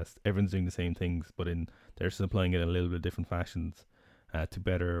podcast. Everyone's doing the same things, but they're just applying it in a little bit different fashions, to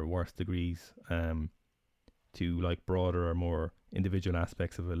better or worse degrees, to like broader or more individual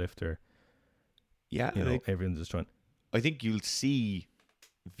aspects of a lifter. Yeah, everyone's just trying. I think you'll see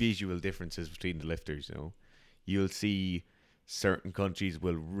visual differences between the lifters. You'll see certain countries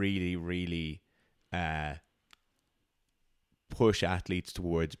will really, really push athletes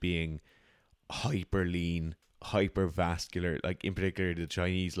towards being hyper lean, hyper vascular, like in particular the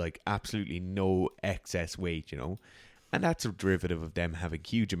Chinese, like absolutely no excess weight, and that's a derivative of them having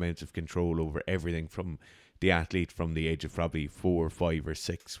huge amounts of control over everything from the athlete from the age of probably 4, 5 or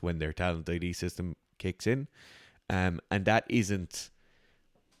 6 when their talent ID system kicks in, and that isn't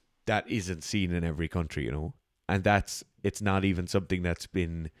seen in every country, and it's not even something that's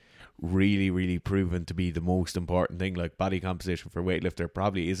been really, really proven to be the most important thing. Like body composition for weightlifter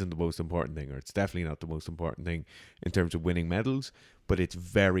probably isn't the most important thing, or it's definitely not the most important thing in terms of winning medals, but it's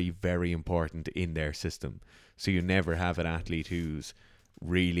very, very important in their system. So you never have an athlete who's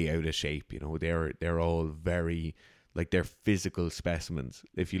really out of shape. They're all very Like they're physical specimens.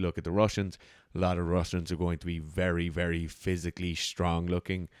 If you look at the Russians, a lot of Russians are going to be very, very physically strong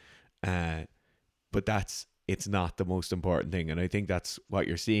looking. But it's not the most important thing. And I think that's what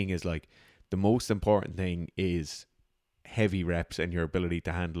you're seeing is like the most important thing is heavy reps and your ability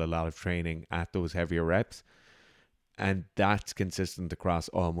to handle a lot of training at those heavier reps. And that's consistent across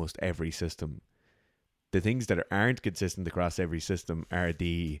almost every system. The things that aren't consistent across every system are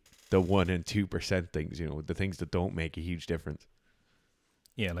the 1 and 2% things, the things that don't make a huge difference.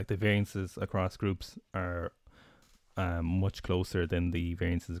 Yeah, like the variances across groups are much closer than the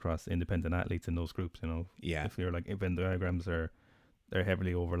variances across independent athletes in those groups. Yeah. If you're like, if Venn diagrams they're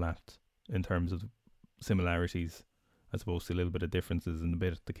heavily overlapped in terms of similarities, as opposed to a little bit of differences, and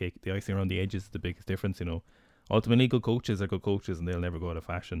the icing around the edges is the biggest difference. Ultimately, good coaches are good coaches, and they'll never go out of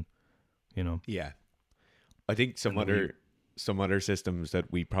fashion. Yeah. I think some other systems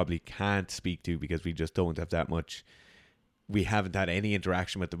that we probably can't speak to because we just don't have that much. We haven't had any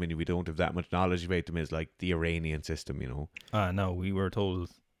interaction with them, and we don't have that much knowledge about them. Is like the Iranian system, No, we were told.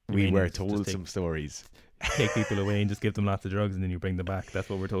 We were told some stories. Take people away and just give them lots of drugs, and then you bring them back. That's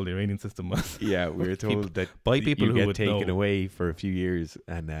what we're told the Iranian system was. Yeah, we were told that by people you who get would taken know. away for a few years,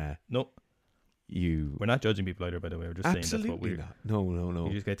 and we're not judging people either, by the way. We're just saying that's what we're. Not. No.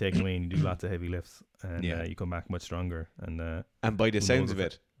 You just get taken away and you do lots of heavy lifts, and you come back much stronger. And by the sounds of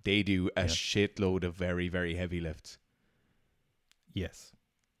it, they do a shitload of very, very heavy lifts. Yes.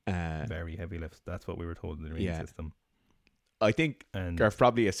 Very heavy lifts. That's what we were told in the Iranian system. I think there's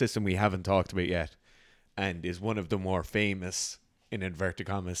probably a system we haven't talked about yet, and is one of the more famous, in inverted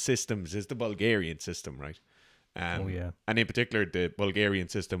commas, systems, is the Bulgarian system, right? And in particular, the Bulgarian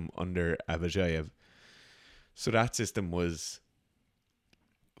system under Abashayev. So that system was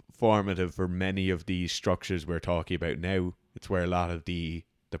formative for many of these structures we're talking about now. It's where a lot of the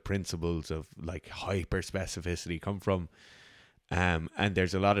principles of like hyper specificity come from. And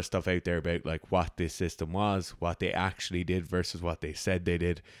there's a lot of stuff out there about like what this system was, what they actually did versus what they said they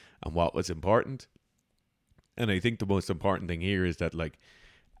did, and what was important. And I think the most important thing here is that like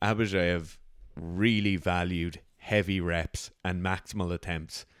Abashayev really valued heavy reps and maximal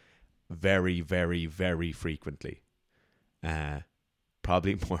attempts very, very, very frequently.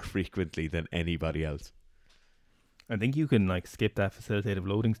 Probably more frequently than anybody else. I think you can like skip that facilitative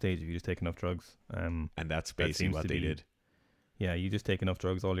loading stage if you just take enough drugs. And that's basically what they did. Yeah, you just take enough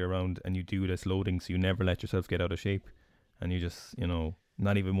drugs all year round, and you do this loading, so you never let yourself get out of shape, and you just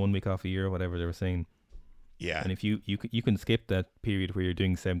not even 1 week off a year or whatever they were saying. Yeah. And if you can skip that period where you're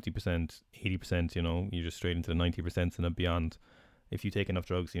doing 70%, 80%, you're just straight into the 90% and then beyond. If you take enough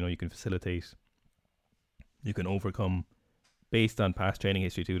drugs, you can facilitate, you can overcome, based on past training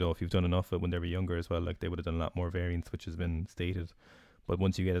history too, though, if you've done enough of it when they were younger as well, like they would have done a lot more variance, which has been stated. But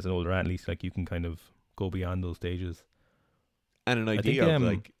once you get as an older athlete, like you can kind of go beyond those stages. And an idea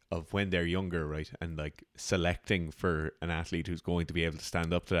of when they're younger, right? And like selecting for an athlete who's going to be able to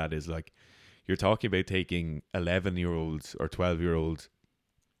stand up to that is like, you're talking about taking 11-year-olds or 12-year-olds.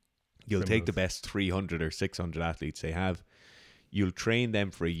 You'll take the best 300 or 600 athletes they have. You'll train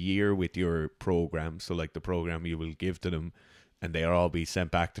them for a year with your program. So like the program you will give to them, and they'll all be sent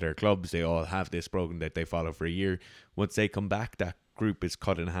back to their clubs. They all have this program that they follow for a year. Once they come back, that group is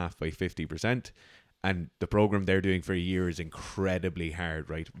cut in half by 50%. And the program they're doing for a year is incredibly hard,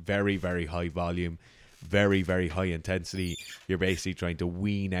 right? Very, very high volume, very, very high intensity. You're basically trying to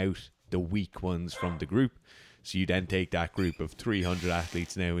wean out the weak ones from the group. So you then take that group of 300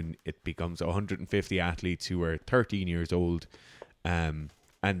 athletes now, and it becomes 150 athletes who are 13 years old, and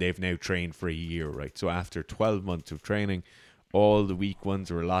they've now trained for a year, right? So after 12 months of training, all the weak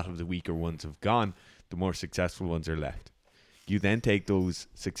ones or a lot of the weaker ones have gone. The more successful ones are left. You then take those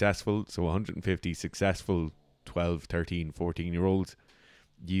successful, so 150 successful 12, 13, 14-year-olds,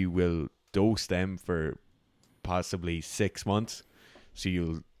 you will dose them for possibly 6 months. So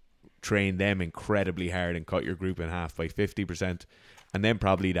you'll train them incredibly hard and cut your group in half by 50%. And then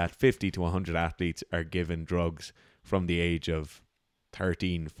probably that 50 to 100 athletes are given drugs from the age of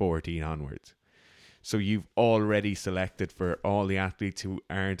 13, 14 onwards. So you've already selected for all the athletes who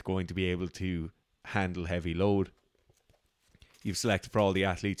aren't going to be able to handle heavy load. You've selected for all the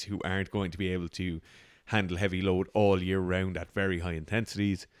athletes who aren't going to be able to handle heavy load all year round at very high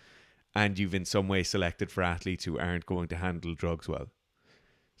intensities. And you've in some way selected for athletes who aren't going to handle drugs well.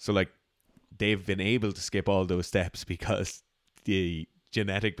 So like they've been able to skip all those steps because the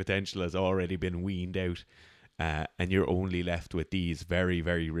genetic potential has already been weaned out, and you're only left with these very,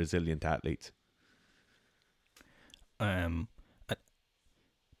 very resilient athletes.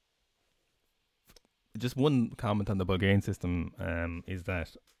 Just one comment on the Bulgarian system is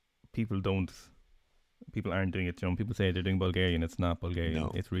that people don't people aren't doing it. You know, people say they're doing Bulgarian. It's not Bulgarian.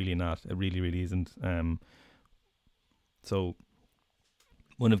 No. It's really not. It really, really isn't. So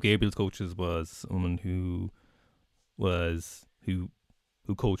one of Gabriel's coaches was someone who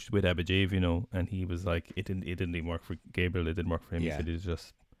coached with Abajev, you know, and he was like, it didn't even work for Gabriel. It didn't work for him. Yeah. He said it's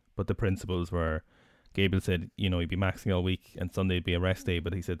just, but the principles were, Gabriel said, you know, he'd be maxing all week and Sunday would be a rest day,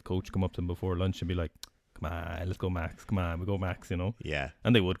 but he said coach come up to him before lunch and be like, come on, let's go max. Come on, we go max, you know. Yeah.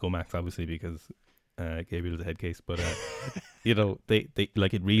 And they would go max, obviously, because Gabriel was a head case. But, you know, they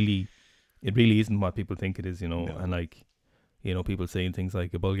like, it really isn't what people think it is, you know. No. And like, you know, people saying things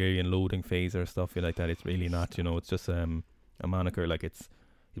like a Bulgarian loading phase or stuff like that. It's really not, you know. It's just a moniker. Like, it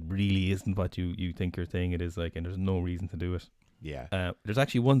really isn't what you think you're saying it is, like, and there's no reason to do it. Yeah. There's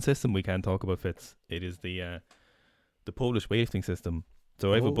actually one system we can talk about, Fitz. It is the Polish weightlifting system.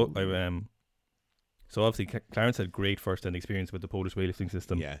 So I have a book. So obviously Clarence had great first-hand experience with the Polish weightlifting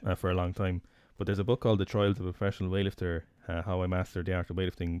system for a long time. But there's a book called The Trials of a Professional Weightlifter: How I Mastered the Art of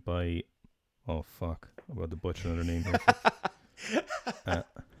Weightlifting by, I'm about to butcher another name here.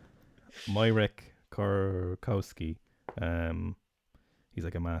 Myrek Karkowski. He's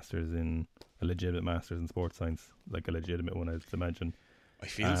like a legitimate master's in sports science, like a legitimate one, I'd imagine. I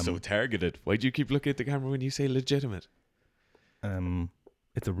feel so targeted. Why do you keep looking at the camera when you say legitimate?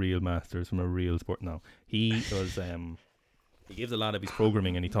 It's a real master's from a real sport. No, he was. He gives a lot of his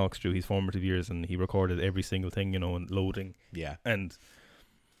programming and he talks through his formative years and he recorded every single thing, you know, and loading. Yeah. And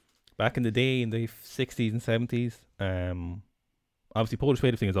back in the day, in the 60s and 70s, obviously Polish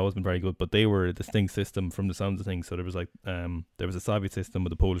weightlifting has always been very good, but they were a distinct system from the sounds of things. So there was like, there was a Soviet system, but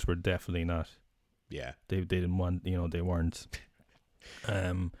the Polish were definitely not. Yeah. They didn't want, you know, they weren't.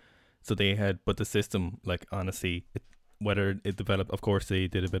 So they had, but the system, like, honestly, whether it developed, of course they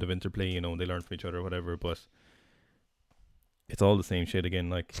did a bit of interplay, you know, and they learned from each other or whatever, but it's all the same shit again,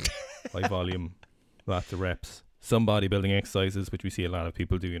 like high volume, lots of reps, some bodybuilding exercises, which we see a lot of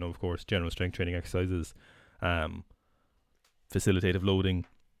people do, you know, of course, general strength training exercises, facilitative loading,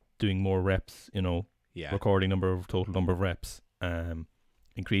 doing more reps, you know, recording total number of reps,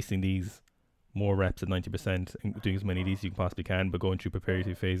 increasing these more reps at 90%, doing as many of these as you can possibly can, but going through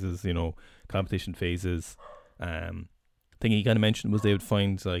preparatory phases, you know, competition phases. Thing he kind of mentioned was they would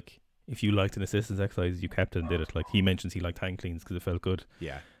find, like, if you liked an assistance exercise, you kept it and did it. Like, he mentions he liked hang cleans because it felt good.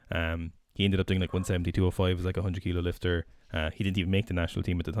 Yeah. He ended up doing like 170, 205 as like a 100 kilo lifter. He didn't even make the national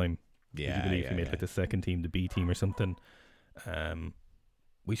team at the time. Yeah. He made like the second team, the B team or something.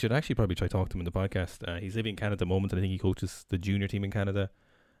 We should actually probably try to talk to him in the podcast. He's living in Canada at the moment and I think he coaches the junior team in Canada.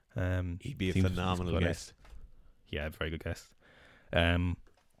 He'd be a phenomenal guest. Yeah, very good guest.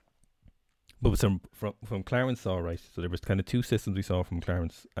 But from Clarence saw, right, so there was kind of two systems we saw from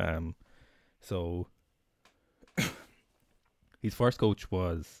Clarence. So his first coach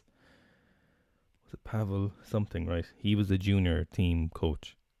was it Pavel something, right? He was the junior team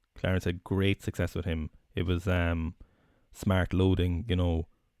coach. Clarence had great success with him. It was smart loading, you know,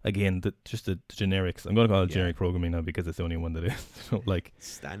 again, just the generics. I'm going to call it generic programming now because it's the only one that is. So, like,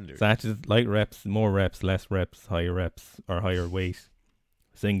 standard. Such as light reps, more reps, less reps, higher reps, or higher weight,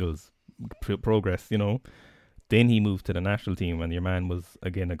 singles, progress, you know. Then he moved to the national team and your man was,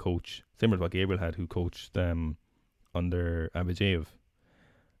 again, a coach, similar to what Gabriel had, who coached under Abajev.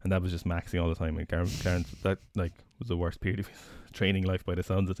 And that was just maxing all the time. And Clarence, that, like, was the worst period of his training life by the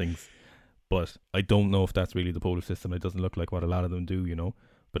sounds of things. But I don't know if that's really the Polish system. It doesn't look like what a lot of them do, you know.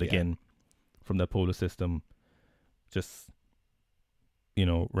 But again, from that Polish system, just, you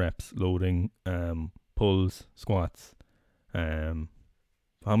know, reps, loading, pulls, squats. How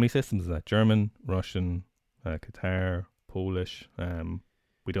many systems is that? German, Russian, Qatar, Polish.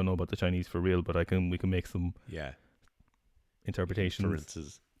 We don't know about the Chinese for real, but we can make some interpretations.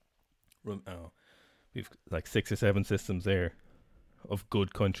 Inferences. We've like 6 or 7 systems there of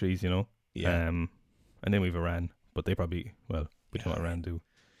good countries, you know. Yeah. And then we've Iran, but they probably, well, we don't know what Iran do.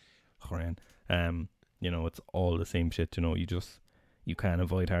 Iran. You know, it's all the same shit, you know. You can't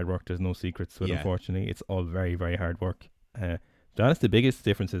avoid hard work. There's no secrets to it, unfortunately. It's all very, very hard work. To be honest, the biggest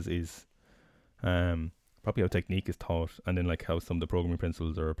differences is probably how technique is taught and then like how some of the programming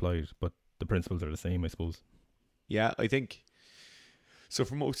principles are applied, but the principles are the same, I suppose. Yeah, I think so.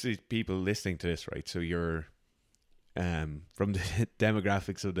 For most of the people listening to this, right, so you're from the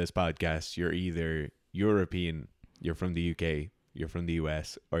demographics of this podcast, you're either European, you're from the UK, you're from the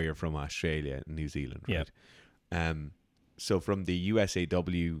US, or you're from Australia and New Zealand, right? So from the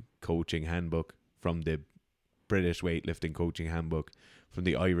USAW coaching handbook, from the British weightlifting coaching handbook, from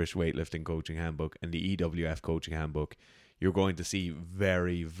the Irish weightlifting coaching handbook, and the EWF coaching handbook, you're going to see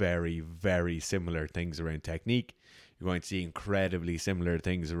very, very, very similar things around technique. You're going to see incredibly similar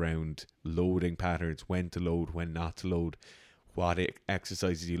things around loading patterns, when to load, when not to load, what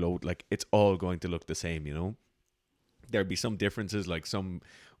exercises you load. Like, it's all going to look the same, you know. There'll be some differences, like some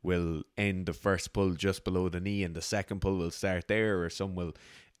will end the first pull just below the knee and the second pull will start there, or some will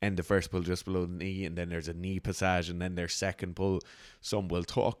end the first pull just below the knee and then there's a knee passage and then their second pull. Some will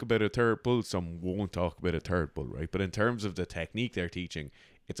talk about a third pull, some won't talk about a third pull, right? But in terms of the technique they're teaching,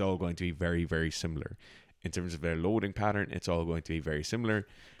 it's all going to be very, very similar. In terms of their loading pattern, it's all going to be very similar.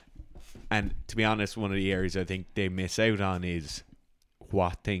 And to be honest, one of the areas I think they miss out on is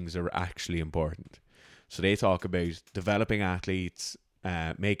what things are actually important. So they talk about developing athletes,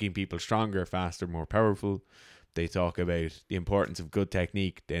 making people stronger, faster, more powerful. They talk about the importance of good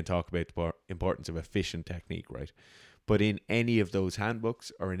technique. They talk about the importance of efficient technique, right? But in any of those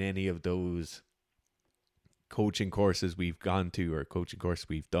handbooks or in any of those coaching courses we've gone to or coaching courses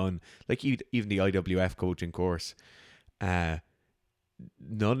we've done, like even the IWF coaching course, none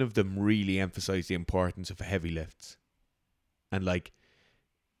of them really emphasize the importance of heavy lifts. And like,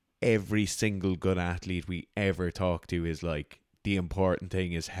 every single good athlete we ever talk to is like, the important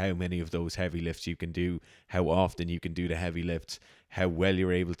thing is how many of those heavy lifts you can do, how often you can do the heavy lifts, how well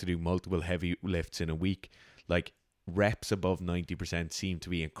you're able to do multiple heavy lifts in a week. Like, reps above 90% seem to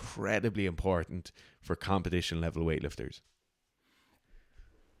be incredibly important for competition level weightlifters.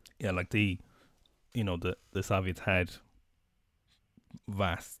 Yeah, like the Soviets had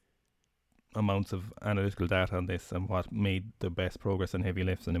vast amounts of analytical data on this and what made the best progress on heavy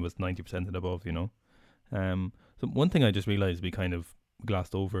lifts, and it was 90% and above, you know. So one thing I just realized we kind of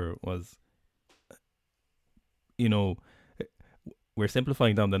glossed over was, you know, we're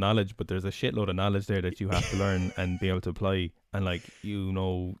simplifying down the knowledge, but there's a shitload of knowledge there that you have to learn and be able to apply. And like, you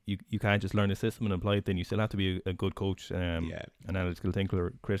know, you can't just learn a system and apply it. Then you still have to be a good coach, analytical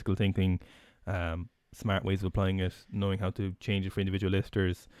thinker, critical thinking, smart ways of applying it, knowing how to change it for individual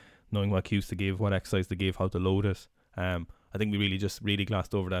lifters, knowing what cues to give, what exercise to give, how to load it. I think we really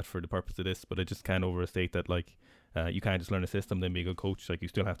glossed over that for the purpose of this, but I just can't overstate that, like, you can't just learn a system then be a good coach. Like, you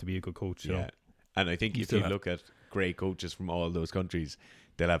still have to be a good coach. You know? And I think if you look at great coaches from all those countries,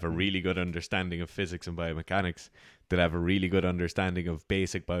 they'll have a really good understanding of physics and biomechanics. They'll have a really good understanding of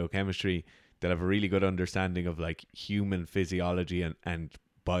basic biochemistry. They'll have a really good understanding of like human physiology and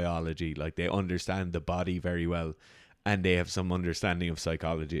biology. Like, they understand the body very well, and they have some understanding of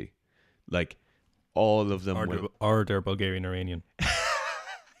psychology. Like, all of them or they're Bulgarian or Iranian.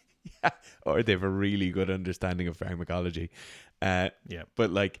 Yeah, or they have a really good understanding of pharmacology. But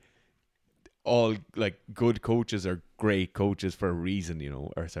like, all like good coaches are great coaches for a reason, you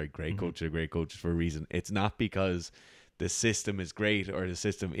know. Or sorry, great coaches are great coaches for a reason. It's not because the system is great or the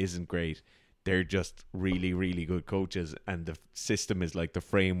system isn't great. They're just really, really good coaches, and the system is like the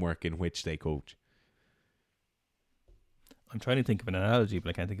framework in which they coach. I'm trying to think of an analogy, but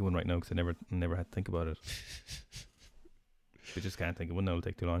I can't think of one right now because I never had to think about it. I just can't think of one. It'll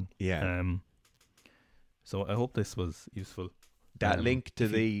take too long. Yeah. So I hope this was useful. That link to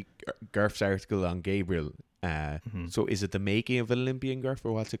the GIRF's article on Gabriel. So is it The Making of an Olympian GIRF,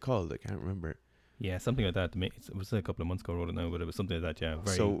 or what's it called? I can't remember. Yeah, something like that. It was a couple of months ago I wrote it now, but it was something like that. Yeah.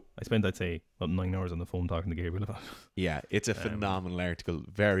 I spent, I'd say, about 9 hours on the phone talking to Gabriel about it. Yeah, it's a phenomenal article.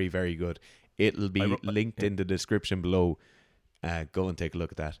 Very, very good. It'll be linked in the description below. Go and take a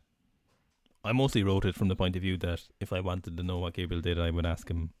look at that. I mostly wrote it from the point of view that if I wanted to know what Gabriel did, I would ask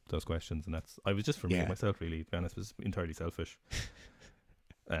him those questions, and I was just for me myself, really. To be honest, it was entirely selfish.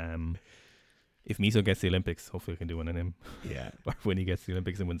 If Miso gets the Olympics, hopefully I can do one on him. Yeah. Or when he gets the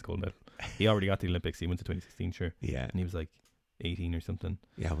Olympics and wins gold medal. He already got the Olympics. He went to 2016, sure. Yeah. And he was like 18 or something.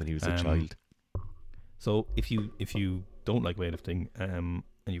 Yeah, when he was a child. So if you don't like weightlifting and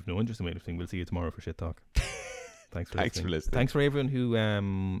you've no interest in weightlifting, we'll see you tomorrow for Shit Talk. Thanks for listening. Thanks for everyone who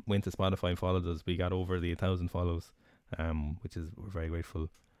went to Spotify and followed us. We got over the 1,000 follows, which is, we're very grateful.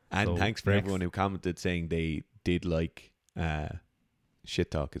 And so thanks for everyone who commented saying they did like Shit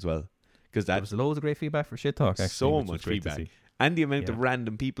Talk as well. Because there was loads of great feedback for Shit Talk. Actually, so much feedback. And the amount of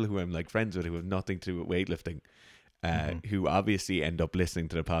random people who I'm like friends with who have nothing to do with weightlifting, who obviously end up listening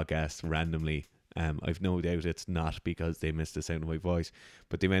to the podcast randomly. I've no doubt it's not because they missed the sound of my voice,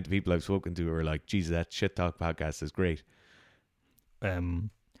 but the amount of people I've spoken to are like, Jesus, that Shit Talk podcast is great. I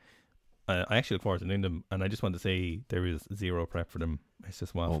actually look forward to doing them, and I just want to say there is zero prep for them. It's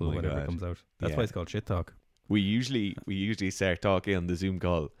just waffle whatever comes out. That's why it's called Shit Talk. We usually start talking on the Zoom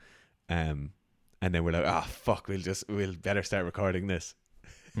call, and then we're like, fuck, we'll better start recording this.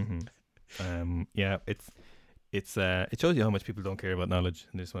 Yeah, it shows you how much people don't care about knowledge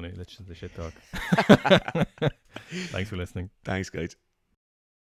and they just want to listen to Shit Talk. Thanks for listening. Thanks, guys.